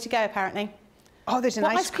is the way to go, apparently. Oh, there's an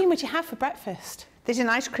What ice cream would you have for breakfast? There's an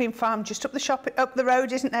ice cream farm just up the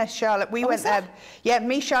road, isn't there, Charlotte? We went there. Yeah,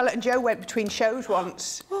 me, Charlotte and Joe went between shows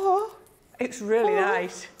once. Oh. It's really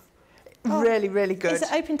nice. Really, really good. Is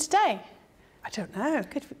it open today? I don't know.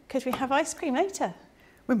 Could we have ice cream later?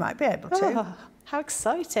 We might be able to. Oh, how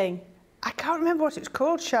exciting. I can't remember what it's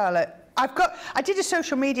called, Charlotte. I did a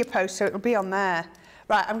social media post, so it'll be on there.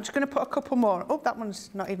 Right, I'm just going to put a couple more. Oh, that one's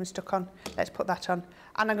not even stuck on. Let's put that on.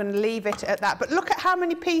 And I'm going to leave it at that. But look at how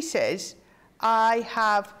many pieces I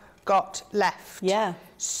have got left. Yeah.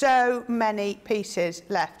 So many pieces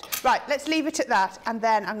left. Right, let's leave it at that, and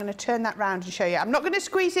then I'm going to turn that round and show you. I'm not going to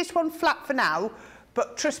squeeze this one flat for now,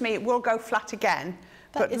 but trust me, it will go flat again.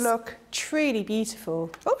 That is look, truly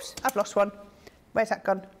beautiful. Oops, I've lost one. Where's that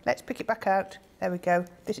gone? Let's pick it back out. There we go.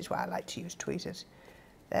 This is why I like to use tweezers.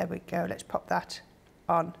 There we go. Let's pop that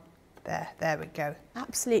on there. There we go.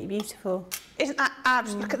 Absolutely beautiful. Isn't that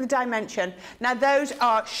absolutely? Look at the dimension. Now, those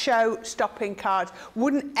are show-stopping cards.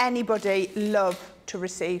 Wouldn't anybody love to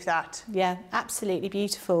receive that? Yeah, absolutely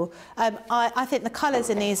beautiful. I think the colours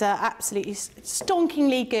in these are absolutely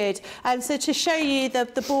stonkingly good. So to show you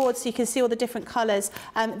the board so you can see all the different colours,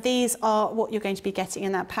 these are what you're going to be getting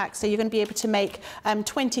in that pack. So you're going to be able to make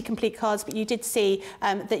 20 complete cards, but you did see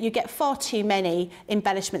that you get far too many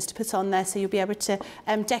embellishments to put on there, so you'll be able to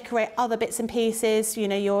decorate other bits and pieces, you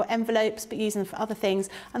know, your envelopes, but use them for other things.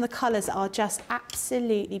 And the colours are just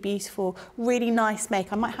absolutely beautiful. Really nice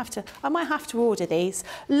make. I might have to order these.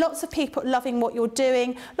 Lots of people loving what you're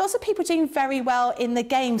doing. Lots of people doing very well in the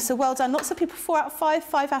game. So well done. Lots of people 4 out of 5,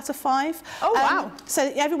 5 out of 5. Oh, wow.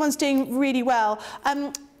 So everyone's doing really well.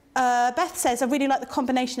 Beth says, I really like the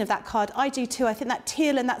combination of that card. I do too. I think that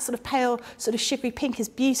teal and that sort of pale, sort of sugary pink is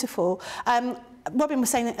beautiful. Robin was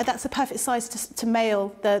saying that that's the perfect size to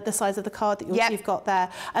mail the size of the card that you've got there.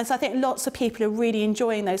 And so I think lots of people are really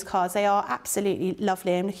enjoying those cards. They are absolutely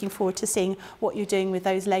lovely. I'm looking forward to seeing what you're doing with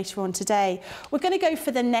those later on today. We're going to go for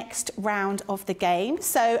the next round of the game.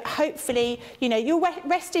 So hopefully, you know, you're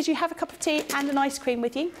rested, you have a cup of tea and an ice cream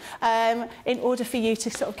with you in order for you to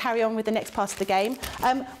sort of carry on with the next part of the game.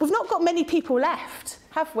 We've not got many people left,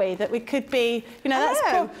 have we, that we could be, you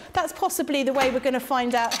know, that's possibly the way we're going to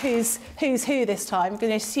find out who's who this time. We're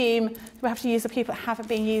going to assume we have to use the people that haven't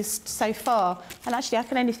been used so far. And actually, I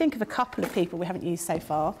can only think of a couple of people we haven't used so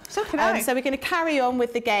far. So can I. So we're going to carry on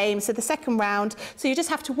with the game. So the second round, so you just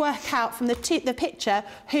have to work out from the picture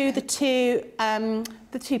who the two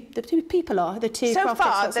people are, the two so craft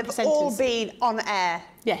far, experts they've all been on air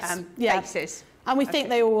bases. And we think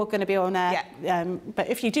they're all going to be on air. Yeah. But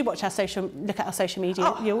if you do look at our social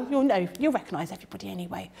media, you'll know, you'll recognise everybody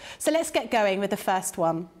anyway. So let's get going with the first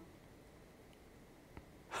one.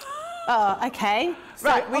 Oh, okay. So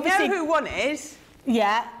right, we know who one is.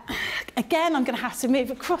 Yeah. Again, I'm going to have to move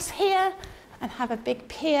across here and have a big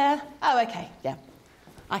peer. Oh, okay, yeah.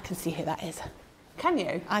 I can see who that is. Can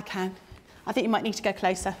you? I can. I think you might need to go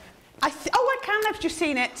closer. I can. I've just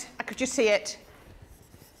seen it. I could just see it.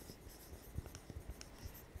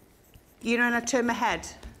 You know, and I turn my head.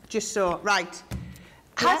 Just saw. Right.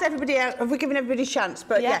 Has everybody else, have we given everybody a chance?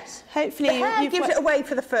 But yes. Hopefully. The hair gives it away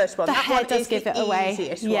for the first one. The hair does give it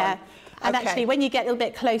away. Yeah. And actually, when you get a little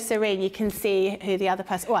bit closer in, you can see who the other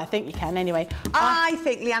person... Oh, I think you can anyway. I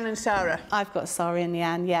think Leanne and Sarah. I've got Sarah and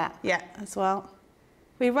Leanne, yeah. As well.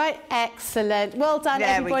 We're right. Excellent. Well done,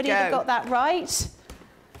 everybody that got that right.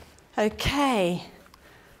 OK.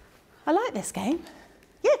 I like this game.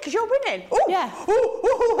 Yeah, because you're winning. Ooh. Yeah.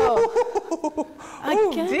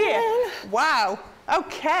 Oh, dear. Wow.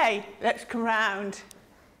 OK, let's come round.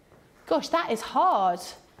 Gosh, that is hard.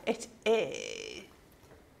 It is.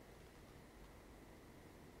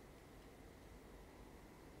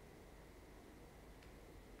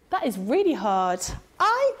 That is really hard.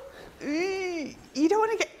 You don't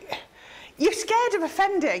want to get... You're scared of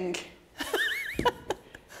offending.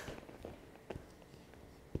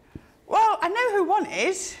 Well, I know who one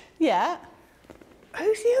is. Yeah.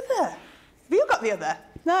 Who's the other? Have you got the other?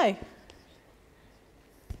 No.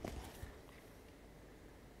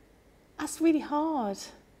 That's really hard.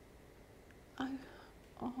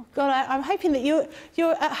 Oh God, I'm hoping that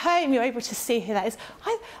you're at home, you're able to see who that is.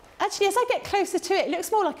 Actually, as I get closer to it, it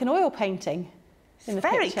looks more like an oil painting. It's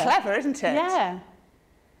very clever, isn't it? Yeah.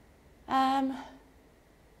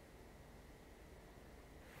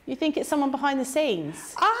 You think it's someone behind the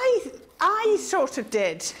scenes? I sort of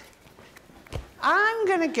did. I'm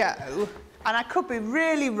going to go, and I could be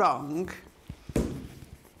really wrong,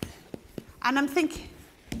 and I'm thinking...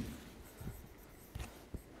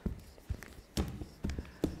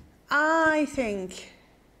 I think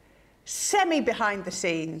semi-behind the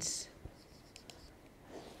scenes.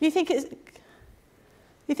 You think it's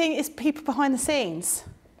people behind the scenes?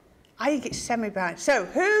 I think it's semi-behind. So,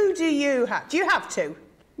 who do you have? Do you have two?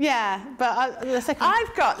 Yeah, but the second...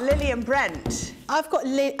 I've got Lily and Brent. I've got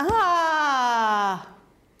yeah,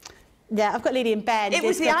 I've got Lily and Ben. It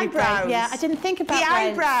was the eyebrows. Brent. Yeah, I didn't think about the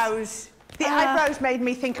Brent. Eyebrows. The eyebrows made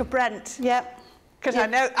me think of Brent. Yep. Because I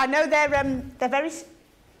know they're very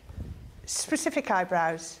specific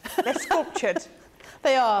eyebrows. They're sculptured.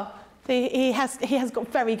 They are. He has got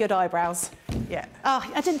very good eyebrows. Yeah. Oh,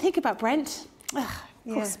 I didn't think about Brent. Ugh.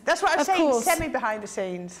 course. That's what I was Of saying, course. semi-behind the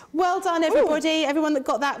scenes. Well done, everybody. Everyone that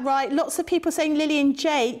got that right. Lots of people saying Lily and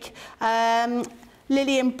Jake,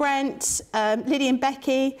 Lily and Brent, Lily and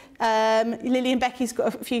Becky. Lily and Becky's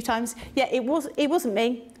got a few times. Yeah, it wasn't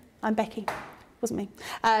me. I'm Becky. It wasn't me.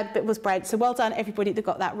 But it was Brent. So well done, everybody that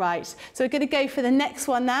got that right. So we're going to go for the next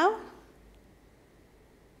one now.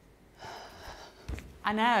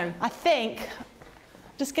 I know. I think I'm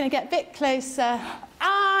just going to get a bit closer.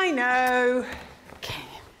 I know. Okay.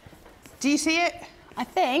 Do you see it? I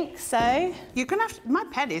think so. You're going to have to, my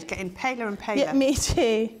pen is getting paler and paler. Yeah, me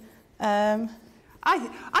too. I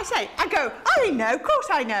go, I know, of course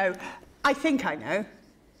I know. I think I know.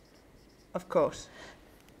 Of course.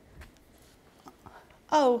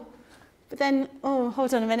 Oh, but then,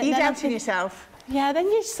 hold on a minute. Are you Then doubting yourself? Yeah, then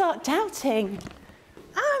you start doubting.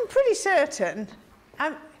 I'm pretty certain.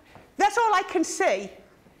 That's all I can see.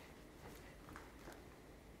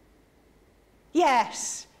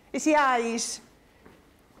 Yes, it's the eyes.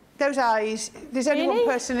 Those eyes. There's only Really? one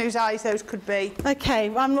person whose eyes those could be. Okay,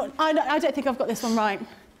 well, I don't think I've got this one right.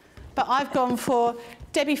 But I've gone for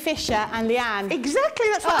Debbie Fisher and Leanne. Exactly,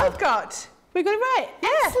 that's what I've got. We got it right. Yeah.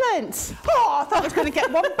 Excellent. Oh, I thought I was going to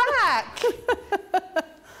get one back.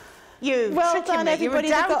 You Well tricking done, me. everybody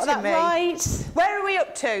You were that got doubting that me. right. Where are we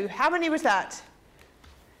up to? How many was that?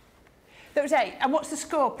 That was 8. And what's the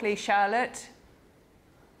score, please, Charlotte?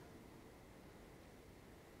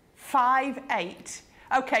 5-8.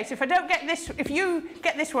 Okay, so if I don't get this, if you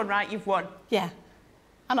get this one right, you've won. Yeah.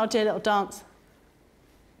 And I'll do a little dance.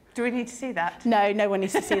 Do we need to see that? No, no one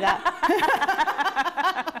needs to see that.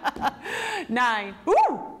 9. Ooh!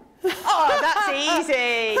 Oh, that's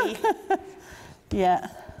easy. Yeah.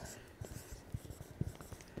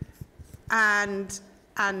 And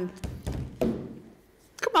come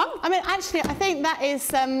on. I mean, actually, I think that is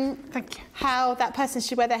Thank you. how that person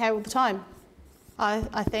should wear their hair all the time.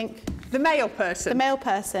 I think. The male The person. male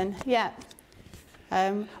person, yeah.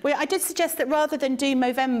 I did suggest that rather than do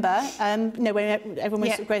Movember, when everyone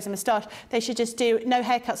grows a moustache, they should just do no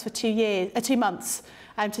haircuts for 2 months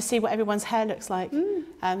to see what everyone's hair looks like.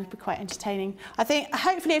 It'd be quite entertaining. I think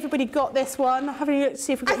hopefully everybody got this one. Having a look to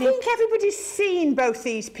see if we've got I think everybody's seen both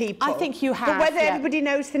these people. I think you have. But whether yeah. everybody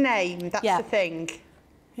knows the name, that's Yeah. the thing.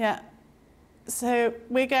 Yeah. So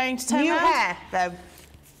we're going to turn New around. hair, though.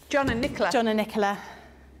 John and Nicola. John and Nicola.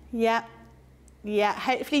 Yeah. Yeah.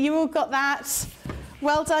 Hopefully you all got that.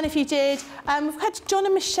 Well done if you did. We've had John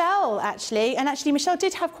and Michelle, actually. And actually, Michelle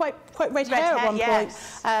did have quite red hair at one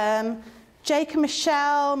point. Jake and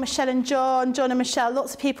Michelle, Michelle and John, John and Michelle.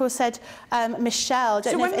 Lots of people said Michelle.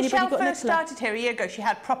 Don't So know when if anybody Michelle got first Nicola. started here a year ago, she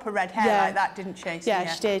had proper red hair like that, didn't she? So,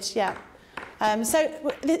 Yeah, she did, yeah.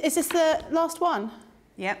 So is this the last one?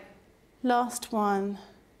 Yep. Last one.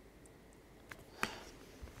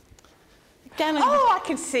 Again, Oh, I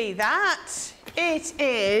can see that. It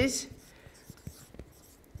is.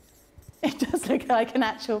 it does look like an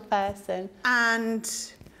actual person. And.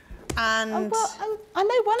 Oh, well, I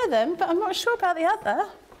know one of them, but I'm not sure about the other.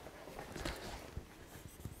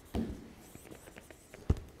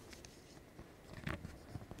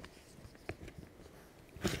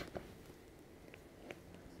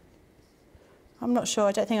 I'm not sure.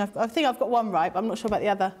 I think I've got one right, but I'm not sure about the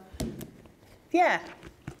other. Yeah.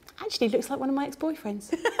 Actually, looks like one of my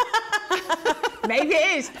ex-boyfriends. Maybe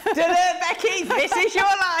it is. Ta-da, Becky, this is your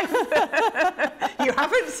life. You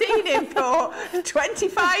haven't seen him for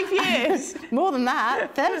 25 years. More than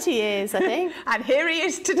that, 30 years, I think. And here he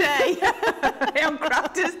is today on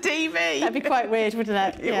Crafters TV. That'd be quite weird,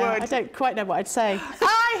 wouldn't it? It would. I don't quite know what I'd say.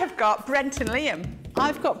 I have got Brent and Liam.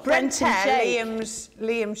 I've got Brent and hair, Jake.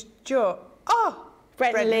 Liam's jaw. Oh,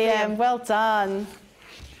 Brent and Liam, well done.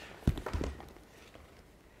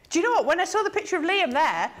 Do you know what? When I saw the picture of Liam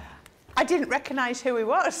there, I didn't recognise who he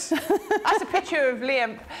was. That's a picture of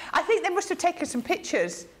Liam. I think they must have taken some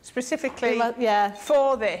pictures specifically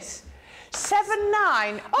for this.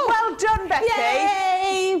 7-9. Oh, well done, Becky.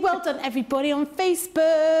 Yay! Well done, everybody on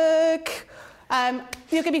Facebook.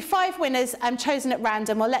 You're going to be 5 winners chosen at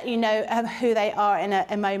random. I'll let you know who they are in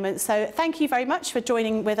a moment. So thank you very much for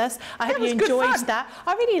joining with us. I hope you enjoyed that.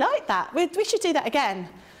 I really like that. We should do that again.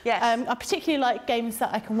 Yes. I particularly like games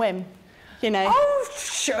that I can win. You know. Oh,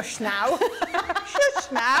 shush now.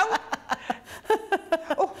 Shush now.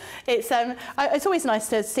 Oh. It's always nice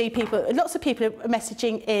to see people. Lots of people are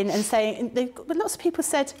messaging in and saying. Lots of people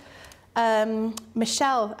said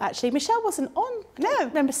Michelle. Actually, Michelle wasn't on. No, I don't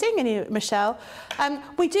remember seeing any of Michelle.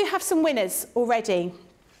 We do have some winners already.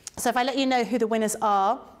 So if I let you know who the winners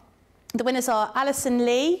are Alison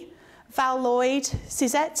Lee, Val Lloyd,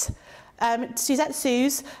 Suzette, Suzette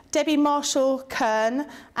Suze, Debbie Marshall Kern,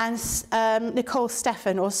 and Nicole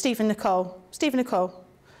Stephan, or Stephen Nicole.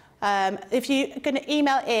 If you're going to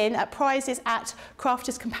email in at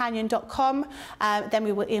prizes@crafterscompanion.com, then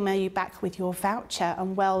we will email you back with your voucher,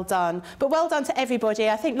 and well done. But well done to everybody.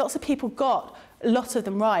 I think lots of people got a lot of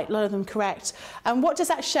them right, a lot of them correct. And what does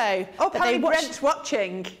that show? Oh, apparently Brent's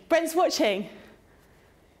watching. Brent's watching.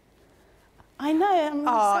 I know. I'm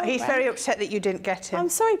sorry, he's Brent. very upset that you didn't get him. I'm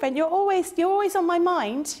sorry, Brent. You're always on my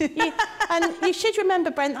mind. And you should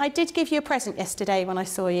remember, Brent, I did give you a present yesterday when I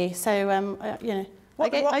saw you. So you know.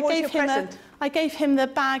 What was your present? I gave him the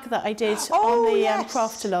bag that I did on the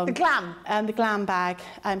craft along. The glam. The glam bag.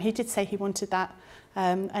 He did say he wanted that.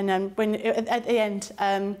 And then when at the end,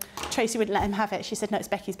 Tracy wouldn't let him have it. She said, "No, it's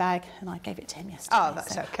Becky's bag," and I gave it to him yesterday. Oh,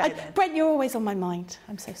 that's okay then. Brent, you're always on my mind.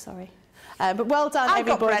 I'm so sorry. But well done,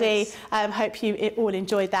 everybody. Hope you all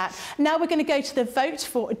enjoyed that. Now we're going to go to the vote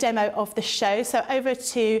for a demo of the show. So over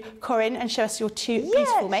to Corrine and show us your two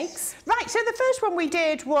beautiful makes. Right, so the first one we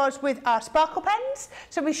did was with our sparkle pens.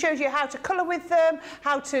 So we showed you how to colour with them,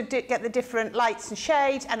 how to get the different lights and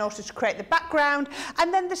shades, and also to create the background.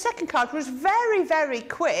 And then the second card was very, very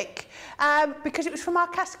quick because it was from our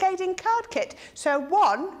cascading card kit. So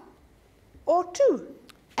 1 or 2.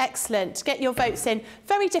 Excellent. Get your votes in.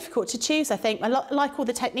 Very difficult to choose, I think. I like all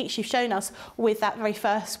the techniques you've shown us with that very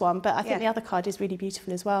first one, but I think the other card is really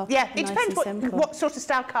beautiful as well. Yeah, it nice depends what sort of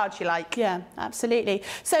style cards you like. Yeah, absolutely.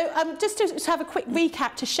 So just to have a quick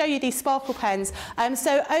recap to show you these sparkle pens.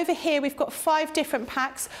 So over here we've got 5 different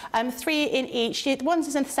packs, 3 in each. The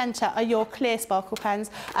ones in the centre are your clear sparkle pens,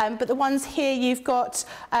 but the ones here you've got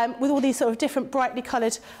with all these sort of different brightly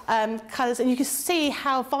coloured colours, and you can see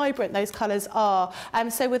how vibrant those colours are.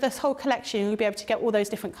 So with this whole collection, you'll be able to get all those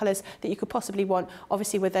different colours that you could possibly want.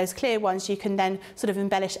 Obviously, with those clear ones, you can then sort of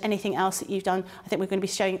embellish anything else that you've done. I think we're going to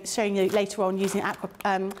be showing you later on using aqua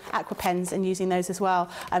pens and using those as well,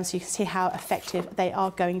 so you can see how effective they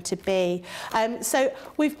are going to be. So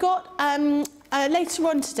we've got later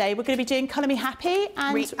on today, we're going to be doing Colour Me Happy,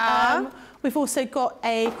 and we are. We've also got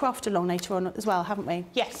a craft along later on as well, haven't we?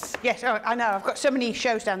 Yes, yes. Oh, I know. I've got so many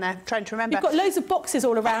shows down there trying to remember. You've got loads of boxes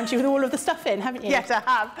all around you with all of the stuff in, haven't you? Yes, I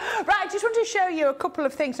have. Right, I just want to show you a couple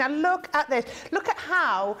of things. Now, look at this. Look at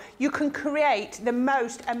how you can create the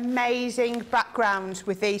most amazing backgrounds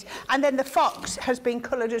with these. And then the fox has been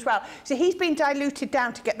coloured as well. So he's been diluted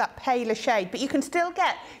down to get that paler shade, but you can still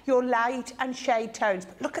get your light and shade tones.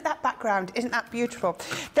 But look at that background. Isn't that beautiful?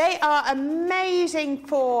 They are amazing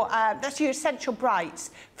for, that's your essential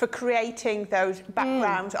brights for creating those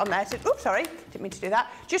backgrounds on there. So, oops, sorry, didn't mean to do that.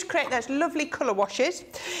 Just create those lovely colour washes.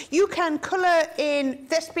 You can colour in,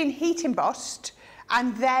 that's been heat embossed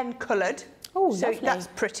and then coloured. Oh, so lovely. That's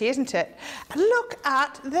pretty, isn't it? Look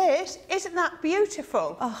at this. Isn't that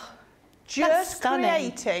beautiful? Oh, just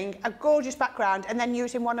creating a gorgeous background and then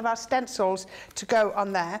using one of our stencils to go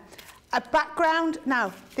on there. A background,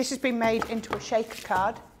 now, this has been made into a shaker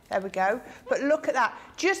card. There we go. But look at that.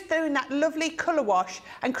 Just doing that lovely colour wash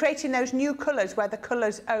and creating those new colours where the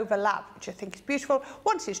colours overlap, which I think is beautiful.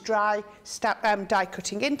 Once it's dry, die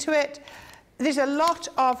cutting into it. There's a lot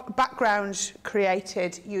of backgrounds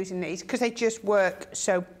created using these because they just work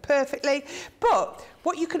so perfectly. But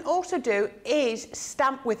what you can also do is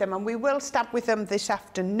stamp with them, and we will stamp with them this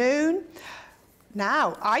afternoon.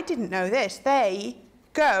 Now, I didn't know this. They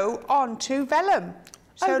go onto vellum.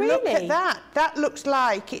 So look at that. That looks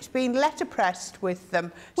like it's been letterpressed with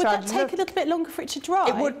them. Would that take a little bit longer for it to dry?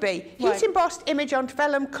 It would be. Right. Heat embossed image onto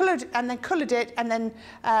vellum, coloured, and then coloured it, and then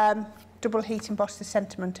double heat embossed the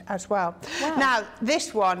sentiment as well. Wow. Now,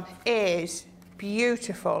 this one is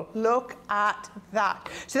beautiful. Look at that.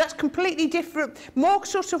 So that's completely different, more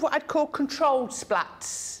sort of what I'd call controlled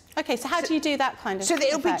splats. Okay, so how do you do that kind of So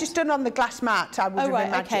it'll be just done on the glass mat, I would have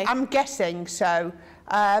imagined. Okay. I'm guessing so.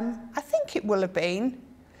 I think it will have been.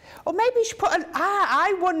 Or maybe you should put an,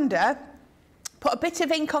 I wonder, put a bit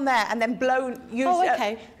of ink on there and then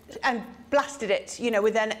and blasted it, you know,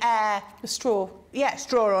 with an air... A straw. Yeah,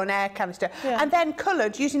 straw or an air canister. Yeah. And then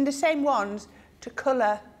coloured using the same ones to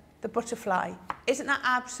colour the butterfly. Isn't that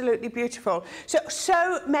absolutely beautiful?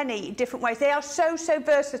 So many different ways. They are so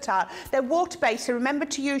versatile. They're water-based, so remember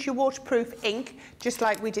to use your waterproof ink, just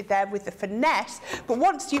like we did there with the finesse. But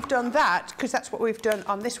once you've done that, because that's what we've done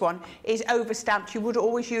on this one, is over-stamped, you would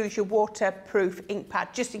always use your waterproof ink pad,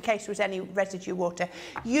 just in case there was any residue water.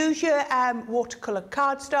 Use your watercolour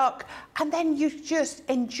cardstock, and then you just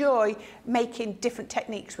enjoy making different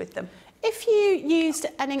techniques with them. If you used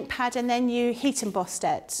an ink pad and then you heat embossed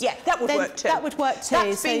it... Yeah, that would work too. That would work too.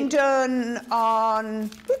 That's been done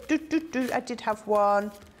on... I did have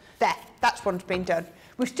one. There, that's one's been done.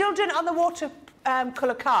 We've still done it on the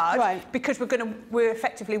watercolour card, right, because we're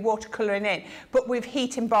effectively watercolouring in, but we've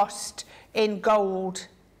heat embossed in gold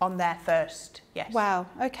on there first. Yes. Wow,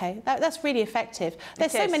 okay, that's really effective.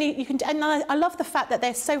 There's so many you can, and I love the fact that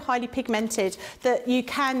they're so highly pigmented that you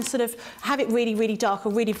can sort of have it really, really dark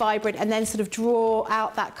or really vibrant and then sort of draw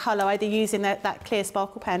out that colour either using that clear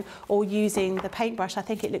sparkle pen or using the paintbrush. I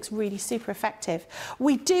think it looks really super effective.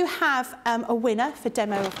 We do have a winner for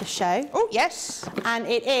demo of the show. Oh, yes. And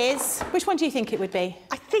it is, which one do you think it would be?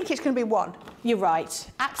 I think it's going to be one. You're right,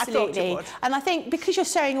 absolutely. I thought it would. And I think because you're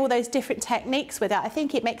showing all those different techniques with it, I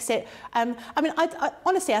think it makes it, I mean,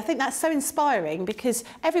 honestly, I think that's so inspiring because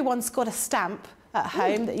everyone's got a stamp at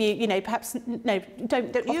home that you know, perhaps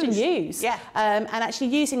don't often use. Yeah. And actually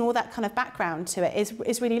using all that kind of background to it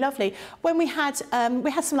is really lovely. When we had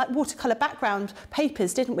some like watercolour background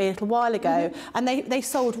papers, didn't we, a little while ago, and they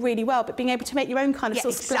sold really well, but being able to make your own kind of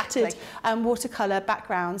sort of splattered watercolour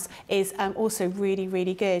backgrounds is also really,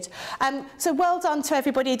 really good. So well done to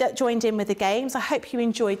everybody that joined in with the games. I hope you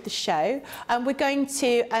enjoyed the show. We're going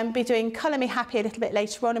to be doing Colour Me Happy a little bit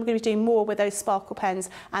later on, and we're going to be doing more with those sparkle pens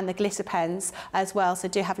and the glitter pens as well, so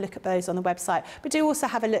do have a look at those on the website, but do also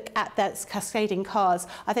have a look at those cascading cards.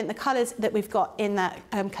 I think the colours that we've got in that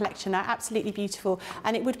collection are absolutely beautiful,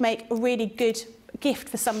 and it would make a really good gift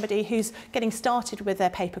for somebody who's getting started with their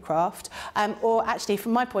paper craft, or actually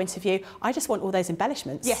from my point of view, I just want all those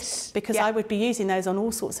embellishments. Yes. Because I would be using those on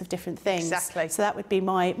all sorts of different things. Exactly. So that would be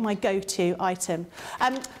my go-to item.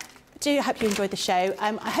 Do hope you enjoyed the show.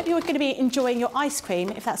 I hope you're going to be enjoying your ice cream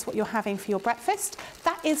if that's what you're having for your breakfast.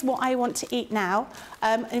 That is what I want to eat now.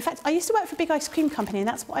 In fact, I used to work for a big ice cream company, and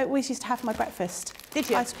that's what I always used to have for my breakfast. Did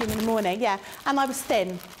you? Ice cream in the morning, yeah. And I was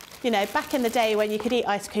thin. You know, back in the day when you could eat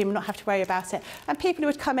ice cream and not have to worry about it. And people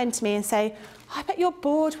would come in to me and say, oh, I bet you're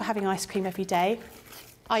bored with having ice cream every day.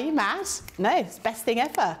 Are you mad? No, it's the best thing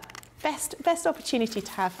ever. Best opportunity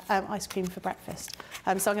to have ice cream for breakfast.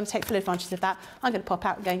 So I'm going to take full advantage of that. I'm going to pop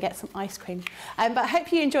out and go and get some ice cream. But I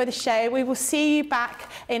hope you enjoy the show. We will see you back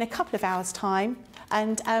in a couple of hours' time,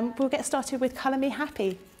 and we'll get started with Colour Me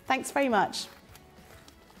Happy. Thanks very much.